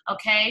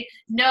 Okay?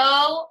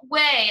 No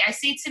way. I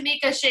see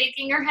Tamika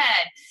shaking her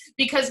head,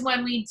 because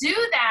when we do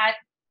that,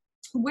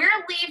 we're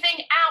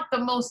leaving out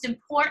the most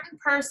important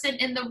person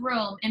in the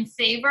room in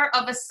favor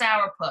of a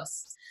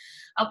sourpuss.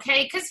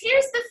 Okay, because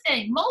here's the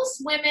thing.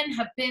 Most women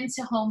have been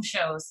to home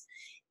shows.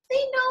 They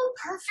know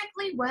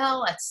perfectly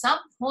well at some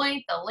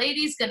point the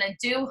lady's going to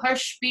do her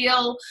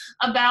spiel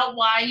about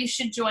why you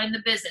should join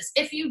the business.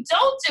 If you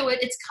don't do it,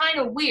 it's kind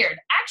of weird.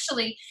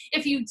 Actually,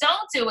 if you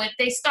don't do it,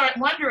 they start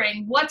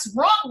wondering what's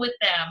wrong with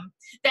them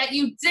that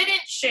you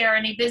didn't share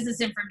any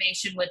business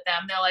information with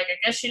them. They're like, I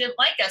guess you didn't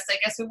like us. I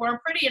guess we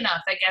weren't pretty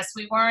enough. I guess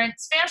we weren't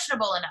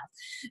fashionable enough.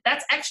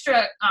 That's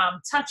extra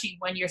touchy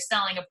when you're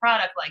selling a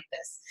product like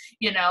this,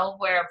 you know,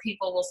 where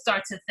people will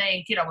start to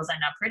think, you know, was I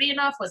not pretty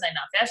enough? Was I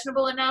not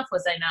fashionable enough?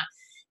 Was I not,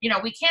 you know,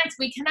 we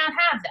cannot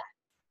have that.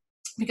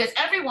 Because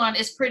everyone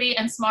is pretty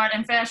and smart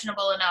and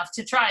fashionable enough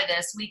to try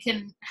this. We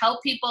can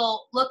help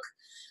people look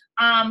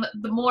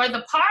the more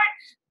the part,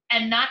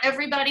 and not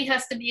everybody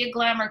has to be a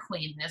glamour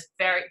queen. There's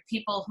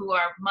people who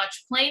are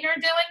much plainer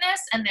doing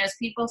this, and there's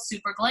people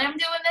super glam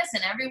doing this,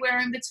 and everywhere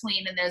in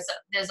between. And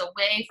there's a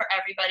way for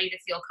everybody to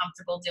feel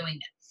comfortable doing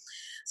it.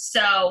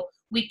 So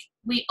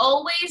we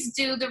always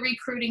do the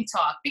recruiting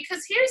talk,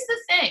 because here's the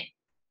thing.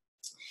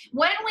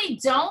 When we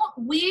don't,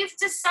 we've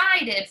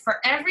decided for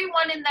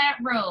everyone in that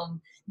room,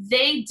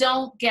 they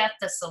don't get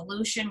the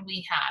solution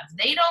we have.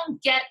 They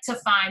don't get to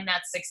find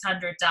that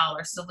 $600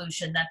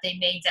 solution that they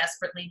may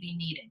desperately be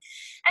needing.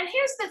 And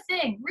here's the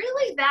thing,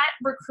 really that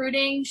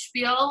recruiting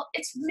spiel,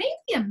 it's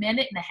maybe a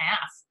minute and a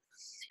half.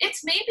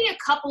 It's maybe a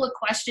couple of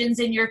questions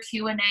in your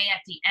Q&A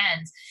at the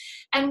end.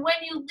 And when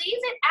you leave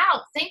it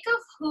out, think of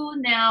who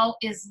now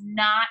is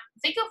not,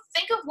 think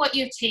of what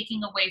you're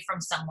taking away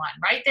from someone,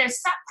 right?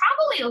 There's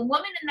probably a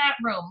woman in that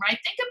room, right?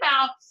 Think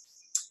about,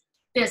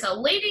 there's a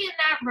lady in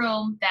that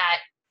room that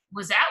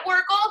was at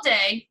work all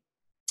day,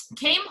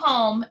 came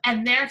home,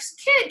 and their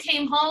kid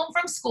came home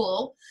from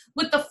school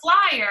with the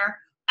flyer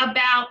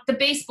about the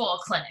baseball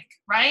clinic,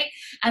 right?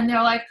 And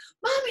they're like,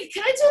 Mommy,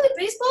 can I do the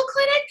baseball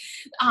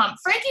clinic?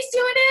 Frankie's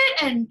doing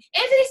it, and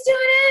Anthony's doing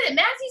it, and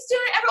Matthew's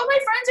doing it. All my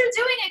friends are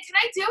doing it. Can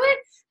I do it?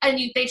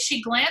 And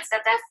she glanced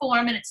at that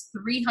form, and it's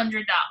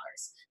 $300.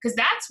 Because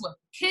that's what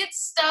kids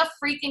stuff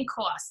freaking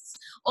costs.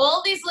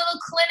 All these little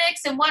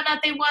clinics and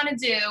whatnot they want to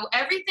do,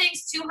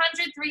 everything's $200,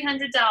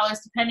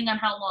 $300, depending on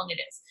how long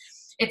it is.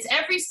 It's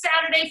every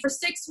Saturday for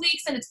 6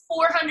 weeks, and it's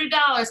 $400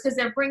 because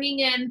they're bringing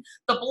in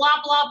the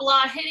blah, blah,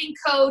 blah hitting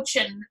coach,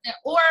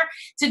 or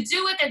to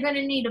do it, they're going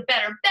to need a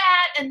better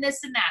bat and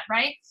this and that,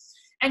 right?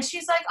 And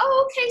she's like,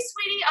 oh, okay,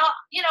 sweetie,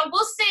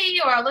 we'll see,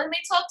 or let me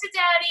talk to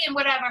Daddy and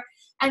whatever.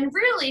 And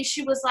really,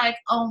 she was like,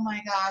 oh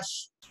my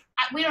gosh,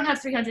 we don't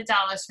have $300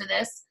 for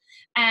this.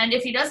 And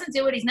if he doesn't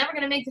do it, he's never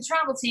going to make the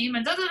travel team,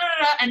 and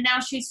and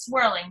now she's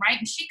swirling, right?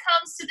 And she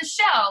comes to the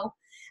show,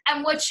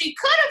 and what she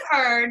could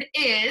have heard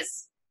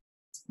is,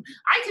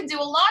 I could do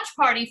a launch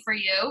party for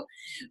you,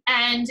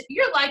 and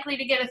you're likely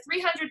to get a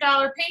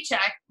 $300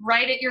 paycheck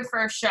right at your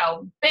first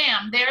show.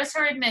 Bam, there's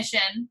her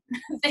admission.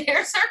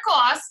 There's her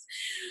cost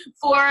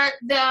for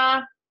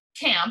the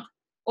camp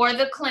or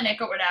the clinic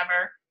or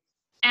whatever.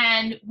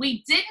 And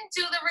we didn't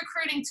do the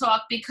recruiting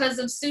talk because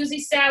of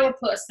Susie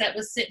Sourpuss that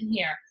was sitting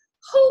here,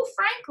 who,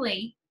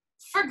 frankly,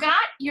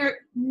 forgot your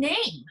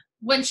name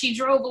when she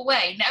drove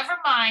away. Never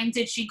mind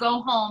did she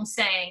go home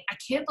saying, I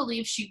can't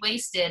believe she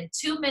wasted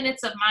 2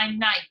 minutes of my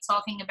night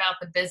talking about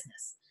the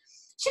business.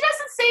 She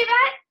doesn't say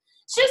that.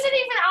 She doesn't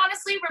even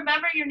honestly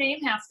remember your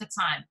name half the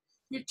time.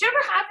 Did you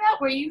ever have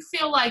that where you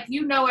feel like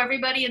you know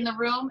everybody in the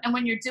room, and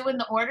when you're doing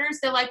the orders,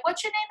 they're like,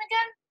 what's your name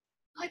again?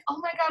 Like, oh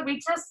my God,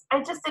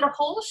 I just did a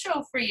whole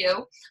show for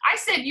you. I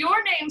said your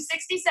name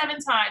 67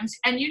 times,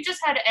 and you just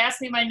had to ask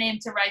me my name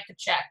to write the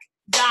check.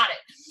 Got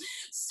it.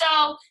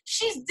 So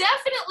she's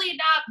definitely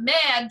not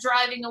mad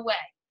driving away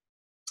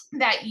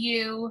that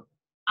you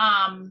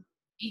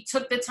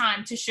took the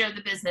time to share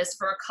the business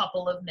for a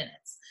couple of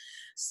minutes.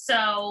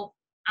 So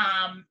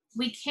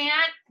we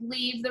can't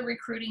leave the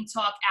recruiting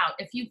talk out.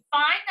 If you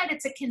find that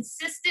it's a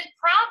consistent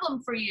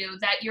problem for you,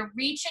 that you're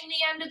reaching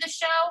the end of the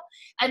show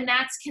and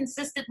that's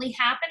consistently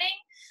happening,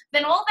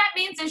 then all that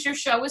means is your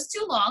show is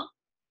too long,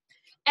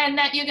 and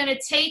that you're going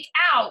to take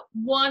out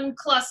one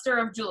cluster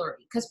of jewelry,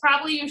 because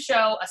probably you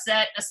show a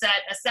set,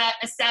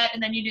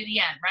 and then you do the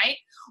end, right?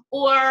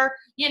 Or,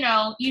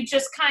 you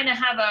just kind of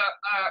have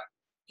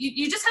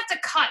you just have to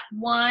cut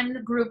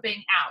one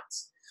grouping out,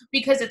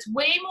 because it's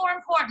way more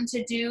important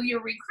to do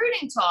your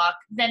recruiting talk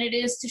than it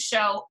is to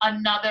show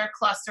another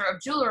cluster of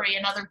jewelry,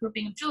 another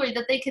grouping of jewelry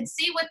that they can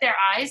see with their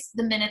eyes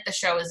the minute the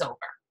show is over.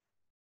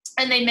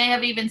 And they may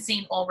have even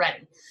seen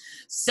already.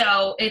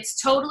 So it's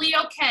totally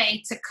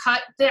okay to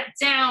cut that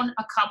down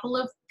a couple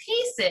of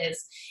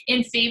pieces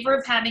in favor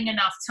of having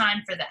enough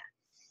time for that.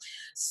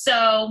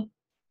 So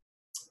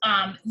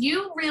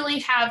you really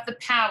have the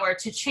power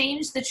to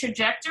change the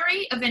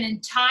trajectory of an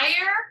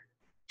entire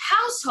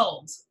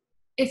household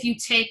if you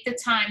take the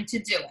time to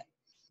do it,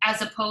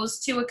 as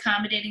opposed to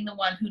accommodating the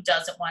one who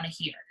doesn't want to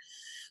hear.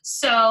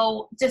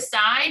 So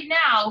decide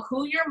now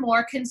who you're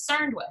more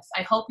concerned with.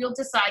 I hope you'll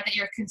decide that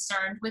you're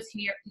concerned with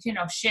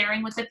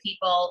sharing with the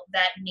people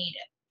that need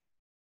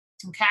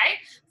it. Okay?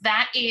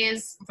 That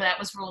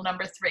was rule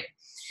number 3.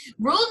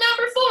 Rule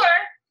number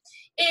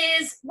 4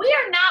 is we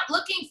are not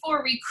looking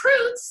for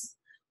recruits.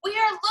 We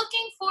are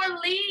looking for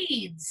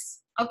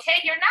leads, okay?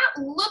 You're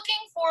not looking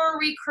for a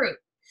recruit.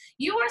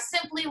 You are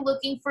simply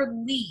looking for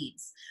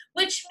leads,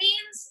 which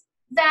means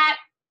that,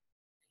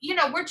 you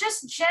know, we're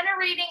just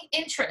generating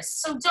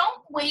interest. So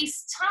don't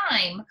waste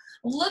time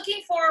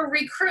looking for a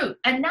recruit.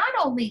 And not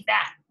only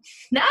that,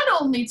 not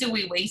only do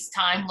we waste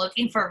time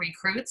looking for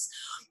recruits,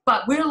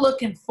 but we're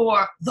looking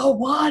for the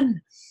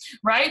one,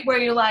 right? Where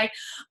you're like,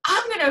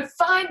 I'm going to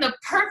find the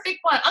perfect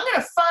one. I'm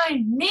going to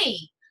find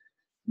me.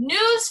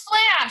 News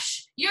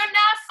flash, you're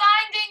not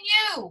finding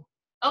you,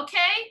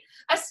 okay?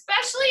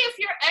 Especially if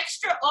you're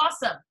extra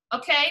awesome,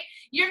 okay?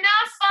 You're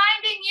not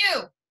finding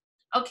you,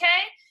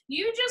 okay?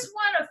 You just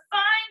want to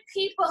find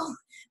people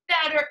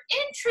that are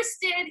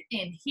interested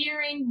in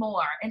hearing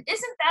more. And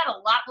isn't that a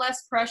lot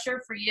less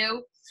pressure for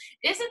you?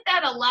 Isn't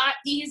that a lot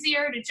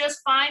easier to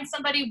just find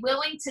somebody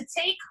willing to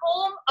take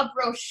home a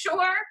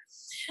brochure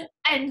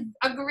and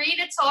agree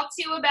to talk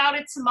to you about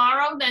it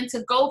tomorrow than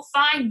to go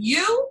find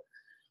you?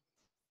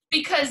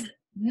 Because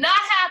not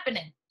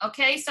happening,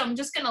 okay? So I'm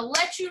just going to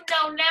let you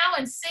know now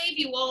and save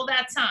you all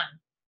that time.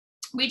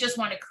 We just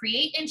want to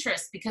create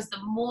interest, because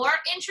the more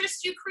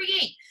interest you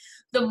create,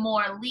 the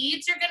more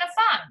leads you're going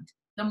to find.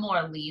 The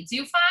more leads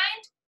you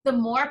find, the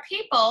more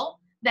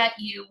people that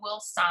you will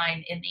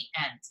sign in the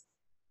end.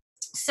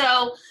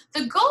 So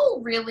the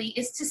goal really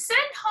is to send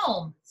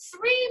home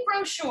 3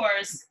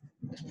 brochures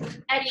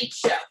at each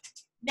show.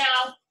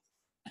 Now,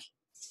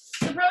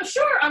 the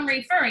brochure I'm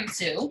referring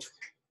to,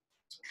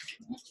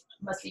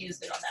 must have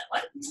used it on that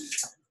one.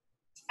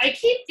 I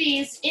keep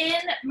these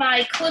in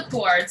my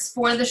clipboards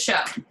for the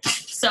show.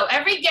 So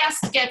every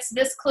guest gets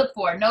this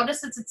clipboard.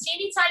 Notice it's a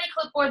teeny tiny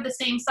clipboard the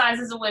same size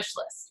as a wish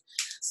list.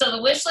 So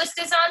the wish list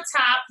is on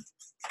top,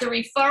 the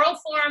referral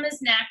form is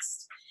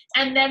next,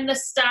 and then the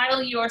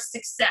Style Your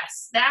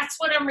Success. That's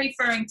what I'm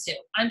referring to.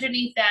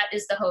 Underneath that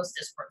is the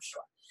hostess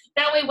brochure.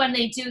 That way when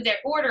they do their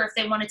order, if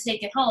they want to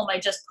take it home, I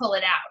just pull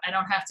it out. I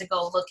don't have to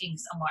go looking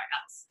somewhere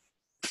else.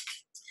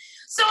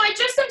 So I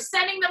just am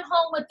sending them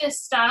home with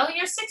this Style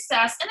Your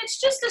Success, and it's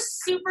just a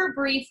super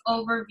brief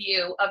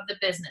overview of the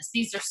business.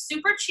 These are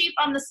super cheap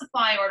on the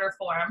supply order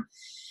form,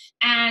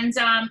 and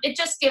it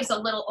just gives a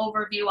little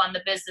overview on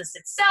the business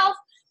itself,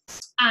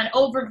 an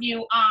overview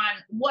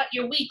on what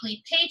your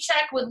weekly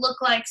paycheck would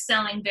look like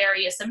selling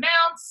various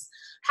amounts,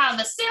 how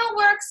the sale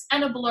works,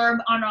 and a blurb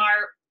on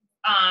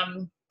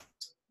our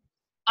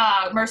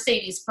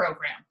Mercedes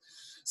program.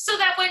 So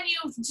that when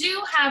you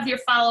do have your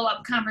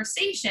follow-up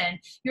conversation,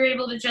 you're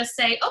able to just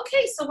say,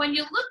 okay, so when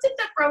you looked at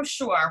the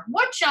brochure,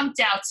 what jumped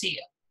out to you?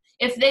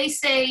 If they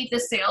say the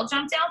sale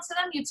jumped out to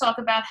them, you talk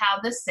about how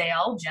the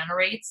sale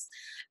generates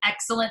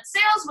excellent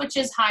sales, which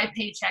is high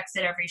paychecks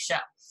at every show.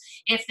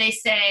 If they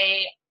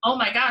say, oh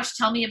my gosh,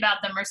 tell me about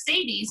the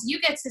Mercedes, you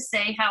get to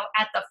say how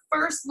at the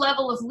first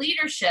level of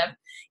leadership,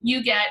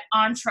 you get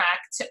on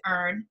track to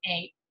earn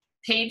a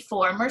paid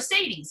for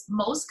Mercedes.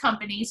 Most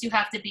companies, you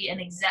have to be an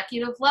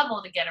executive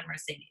level to get a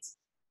Mercedes.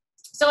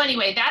 So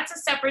anyway, that's a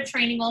separate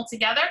training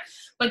altogether,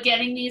 but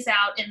getting these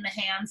out in the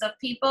hands of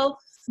people.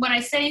 When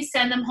I say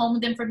send them home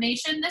with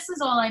information, this is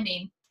all I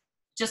mean,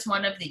 just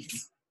one of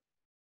these.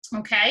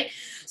 Okay,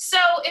 so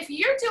if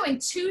you're doing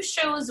 2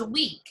 shows a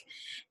week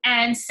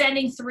and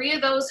sending 3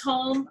 of those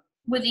home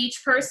with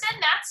each person,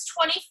 that's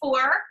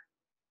 24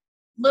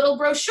 little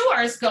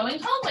brochures going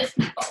home with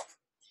people.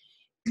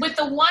 With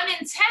the 1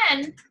 in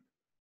 10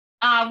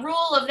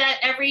 rule of that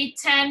every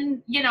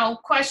 10,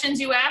 questions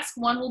you ask,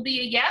 1 will be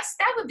a yes,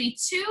 that would be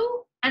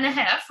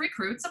 2.5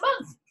 recruits a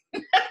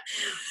month.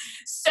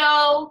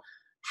 So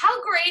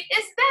how great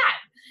is that?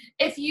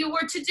 If you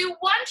were to do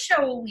 1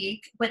 show a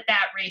week with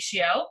that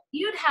ratio,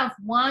 you'd have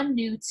 1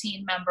 new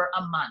team member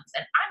a month.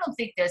 And I don't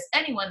think there's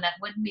anyone that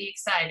wouldn't be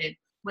excited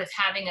with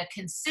having a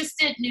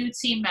consistent new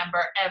team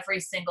member every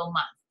single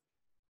month.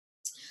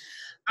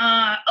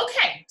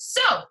 Okay,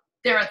 so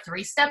there are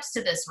 3 steps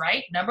to this,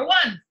 right? Number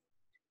 1,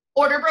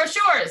 order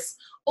brochures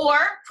or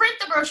print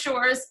the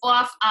brochures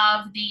off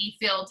of the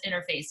Field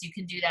interface. You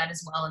can do that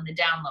as well in the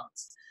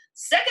downloads.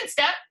 Second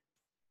step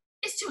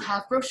is to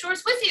have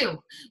brochures with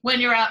you when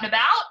you're out and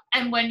about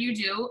and when you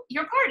do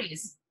your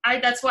parties.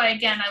 That's why,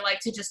 again, I like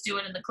to just do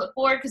it in the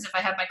clipboard, because if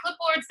I have my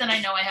clipboards, then I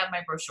know I have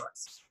my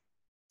brochures.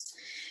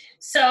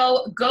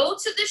 So go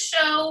to the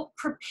show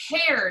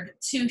prepared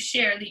to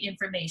share the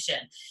information.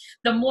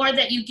 The more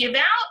that you give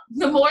out,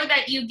 the more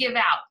that you give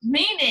out.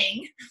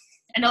 Meaning,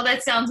 I know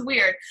that sounds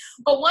weird,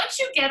 but once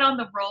you get on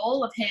the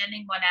roll of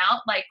handing one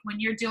out, like when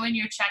you're doing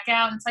your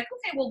checkout, and it's like,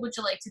 okay, well, would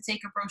you like to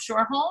take a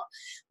brochure home?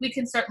 We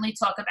can certainly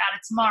talk about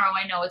it tomorrow.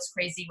 I know it's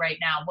crazy right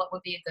now. What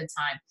would be a good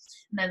time?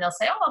 And then they'll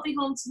say, oh, I'll be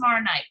home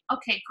tomorrow night.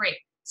 Okay, great.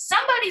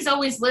 Somebody's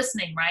always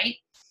listening, right?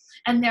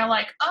 And they're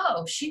like,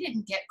 oh, she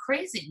didn't get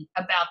crazy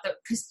about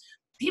because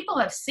people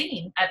have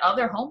seen at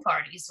other home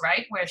parties,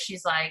 right? Where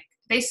she's like,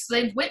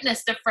 they've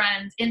witnessed a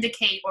friend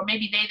indicate, or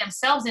maybe they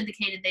themselves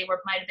indicated they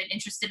might have been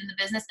interested in the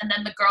business, and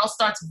then the girl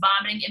starts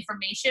vomiting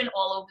information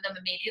all over them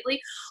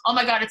immediately. Oh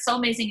my God, it's so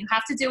amazing. You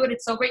have to do it.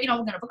 It's so great. We're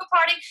going to book a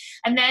party,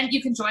 and then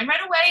you can join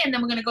right away, and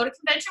then we're going to go to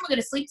convention. We're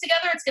going to sleep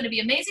together. It's going to be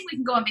amazing. We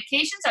can go on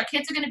vacations. Our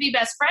kids are going to be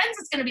best friends.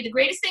 It's going to be the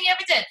greatest thing you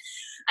ever did.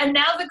 And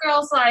now the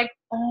girl's like,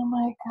 oh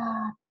my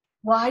God,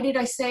 why did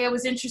I say I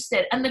was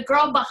interested? And the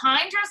girl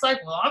behind her is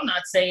like, well, I'm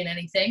not saying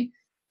anything.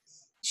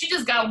 She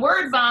just got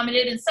word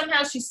vomited, and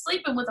somehow she's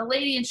sleeping with a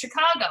lady in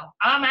Chicago.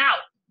 I'm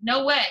out.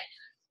 No way.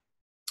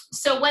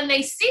 So when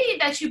they see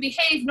that you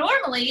behave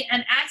normally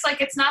and acts like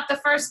it's not the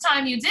first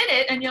time you did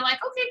it, and you're like,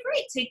 okay,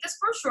 great, take this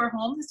brochure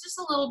home. It's just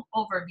a little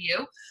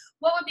overview.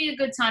 What would be a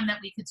good time that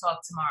we could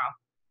talk tomorrow?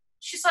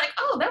 She's like,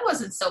 oh, that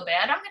wasn't so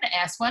bad. I'm going to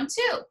ask one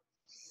too.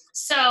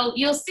 So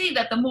you'll see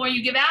that the more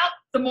you give out,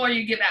 the more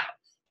you give out.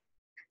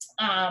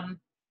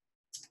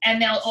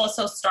 And they'll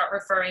also start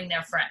referring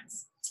their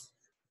friends.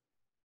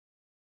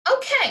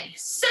 Okay,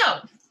 so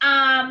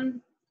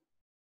I'm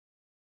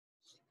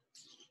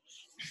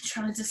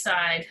trying to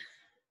decide.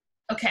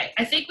 Okay,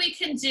 I think we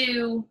can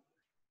do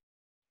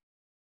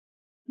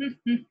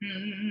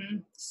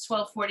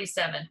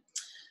 12:47.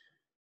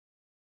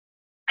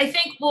 I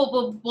think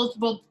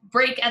we'll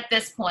break at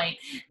this point.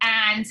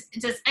 And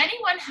does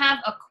anyone have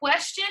a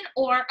question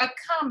or a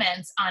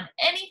comment on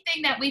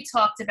anything that we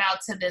talked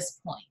about to this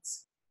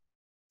point?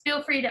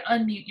 Feel free to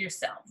unmute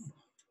yourself.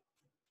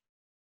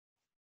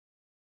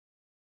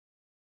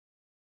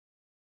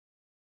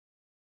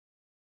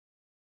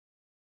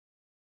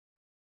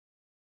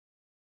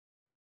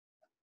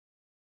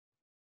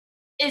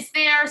 Is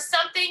there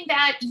something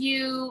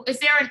is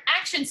there an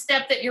action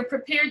step that you're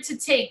prepared to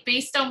take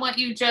based on what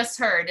you just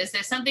heard? Is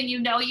there something you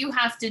know you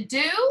have to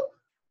do?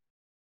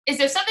 Is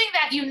there something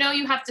that you know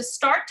you have to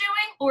start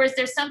doing? Or is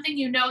there something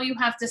you know you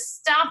have to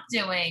stop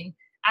doing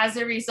as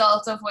a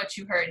result of what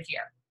you heard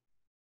here?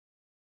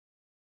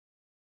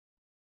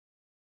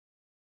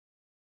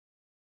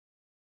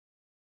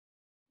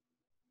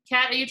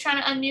 Kat, are you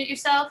trying to unmute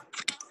yourself?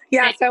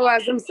 Yes, I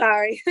was. I'm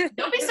sorry.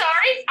 Don't be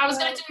sorry. I was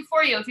going to do it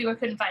for you if you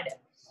couldn't find it.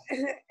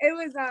 It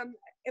was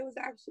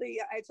actually,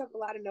 I took a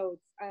lot of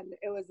notes, and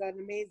it was an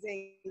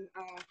amazing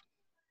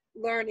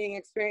learning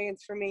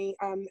experience for me,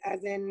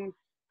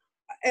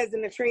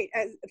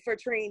 for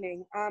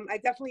training. I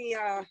definitely,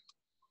 I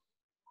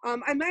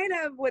might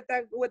have my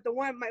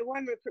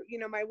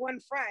one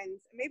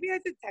friend, maybe I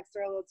did text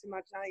her a little too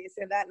much now that you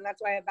said that, and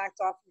that's why I backed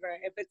off of her.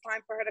 If it's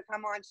time for her to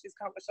come on, she'll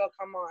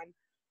come on.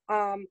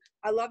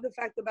 I love the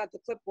fact about the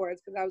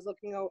clipboards, because I was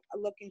looking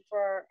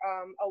for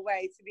a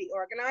way to be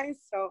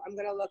organized. So I'm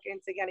going to look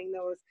into getting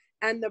those,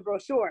 and the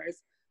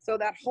brochures. So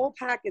that whole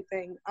packet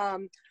thing.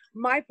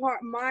 My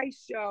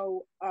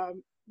show,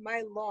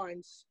 my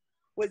launch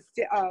was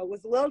a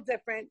little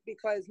different,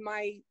 because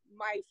my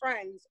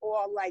friends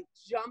all like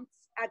jumped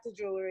at the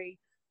jewelry,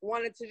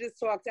 wanted to just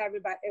talk to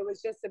everybody. It was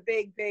just a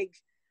big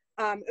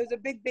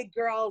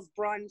girls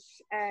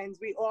brunch, and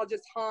we all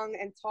just hung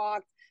and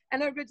talked.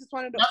 And everybody just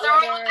wanted to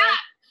order,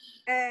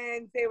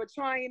 and they were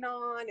trying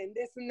on and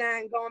this and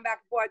that and going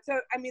back and forth.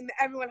 So, I mean,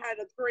 everyone had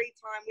a great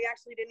time. We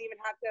actually didn't even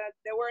have to,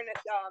 there weren't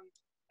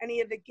any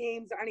of the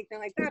games or anything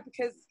like that,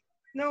 because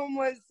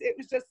it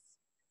was just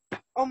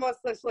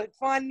almost just like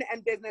fun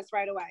and business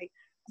right away.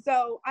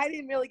 So I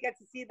didn't really get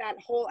to see that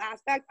whole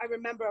aspect. I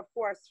remember, of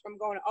course, from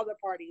going to other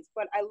parties,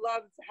 but I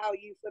loved how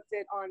you flipped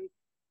it on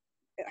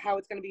how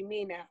it's going to be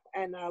me now,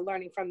 and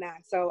learning from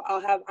that. So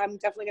I'm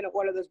definitely going to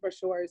order those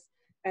brochures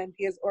and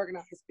be as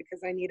organized,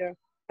 because I need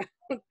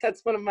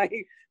that's one of my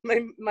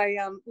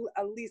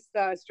least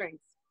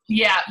strengths.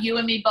 Yeah, you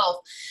and me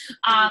both.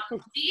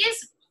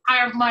 These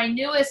are my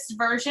newest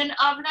version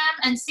of them,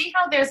 and see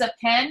how there's a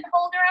pen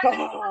holder at the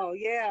top? Oh,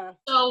 yeah.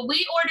 So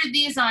we ordered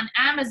these on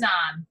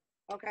Amazon.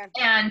 Okay.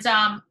 And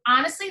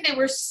honestly, they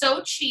were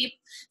so cheap.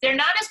 They're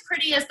not as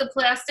pretty as the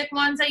plastic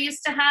ones I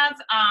used to have.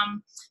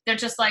 They're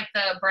just like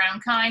the brown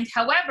kind.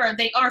 However,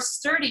 they are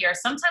sturdier.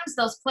 Sometimes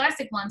those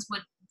plastic ones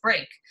would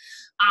break,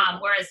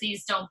 whereas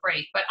these don't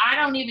break. But I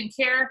don't even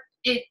care.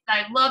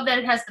 I love that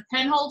it has the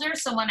pen holder,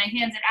 so when I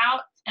hand it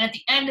out, and at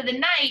the end of the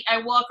night, I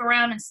walk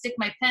around and stick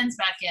my pens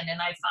back in,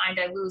 and I find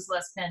I lose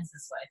less pens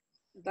this way.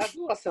 That's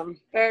awesome.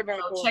 Very,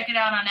 very cool. Check it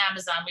out on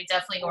Amazon. We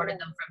definitely ordered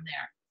them from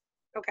there.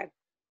 Okay.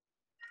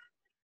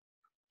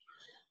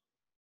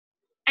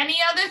 Any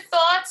other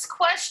thoughts,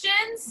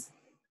 questions?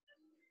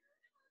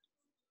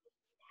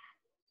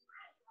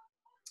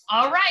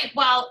 All right.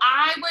 Well,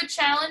 I would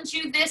challenge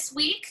you this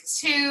week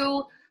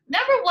to,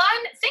 number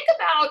one, think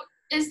about,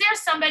 is there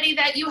somebody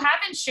that you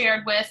haven't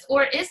shared with,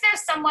 or is there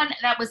someone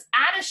that was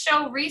at a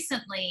show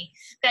recently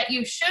that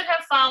you should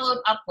have followed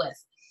up with?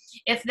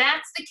 If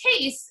that's the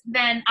case,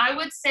 then I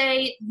would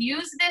say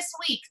use this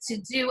week to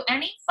do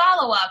any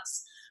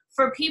follow-ups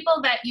for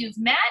people that you've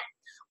met,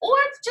 or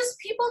just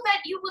people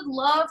that you would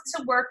love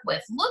to work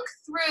with. Look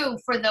through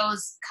for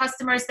those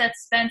customers that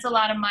spent a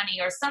lot of money,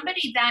 or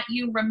somebody that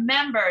you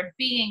remembered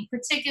being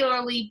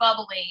particularly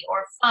bubbly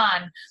or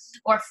fun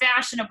or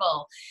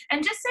fashionable.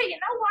 And just say, you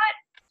know what?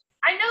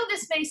 I know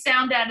this may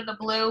sound out of the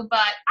blue, but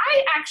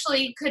I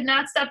actually could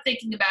not stop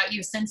thinking about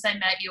you since I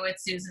met you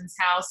at Susan's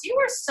house. You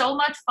were so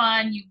much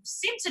fun. You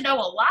seem to know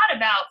a lot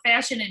about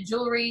fashion and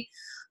jewelry.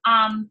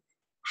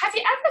 Have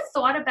you ever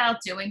thought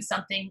about doing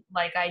something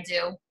like I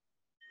do?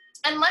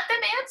 And let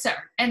them answer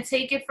and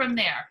take it from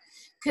there.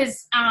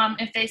 Because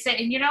if they say,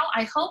 and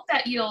I hope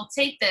that you'll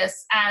take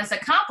this as a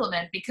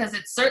compliment because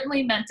it's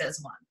certainly meant as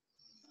one.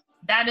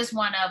 That is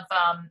one of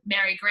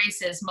Mary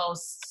Grace's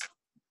most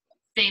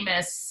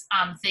famous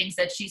things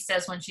that she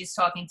says when she's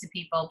talking to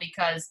people,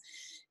 because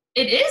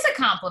it is a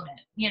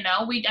compliment, we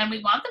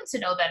want them to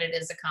know that it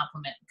is a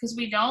compliment, because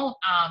we don't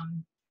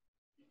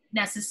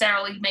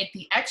necessarily make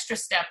the extra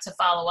step to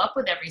follow up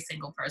with every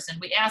single person.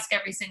 We ask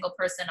every single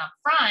person up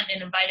front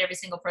and invite every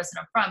single person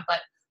up front,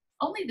 but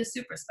only the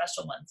super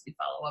special ones we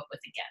follow up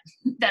with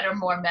again that are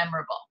more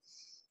memorable.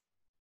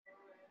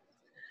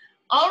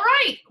 All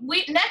right,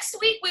 next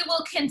week we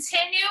will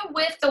continue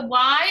with the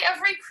why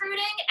of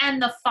recruiting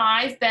and the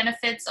 5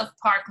 benefits of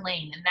Park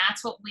Lane, and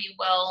that's what we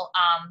will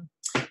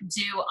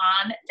do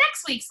on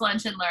next week's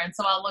Lunch and Learn,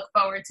 so I'll look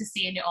forward to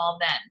seeing you all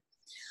then.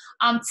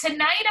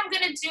 Tonight I'm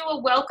going to do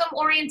a welcome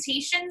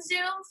orientation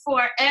Zoom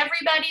for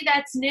everybody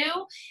that's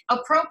new,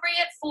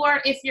 appropriate for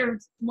if your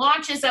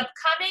launch is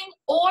upcoming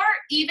or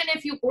even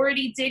if you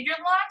already did your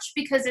launch,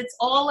 because it's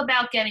all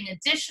about getting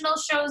additional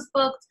shows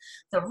booked,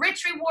 the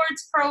Rich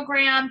Rewards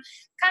program,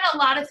 kind of a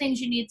lot of things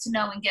you need to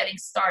know in getting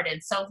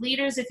started. So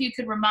leaders, if you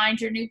could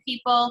remind your new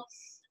people,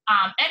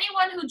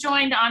 anyone who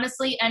joined,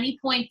 honestly, any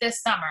point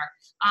this summer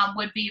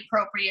would be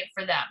appropriate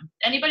for them.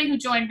 Anybody who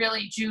joined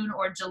really June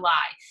or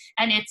July.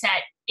 And it's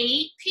at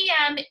 8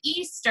 p.m.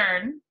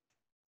 Eastern,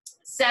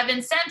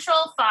 7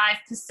 Central, 5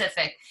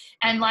 Pacific.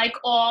 And like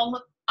all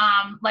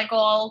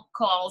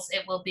calls,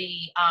 it will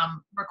be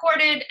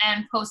recorded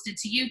and posted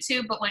to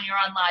YouTube, but when you're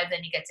on live,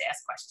 then you get to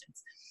ask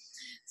questions.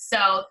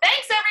 So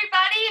thanks,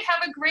 everybody.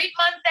 Have a great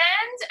month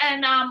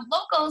end. And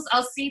locals,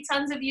 I'll see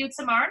tons of you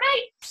tomorrow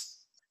night.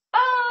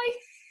 Bye.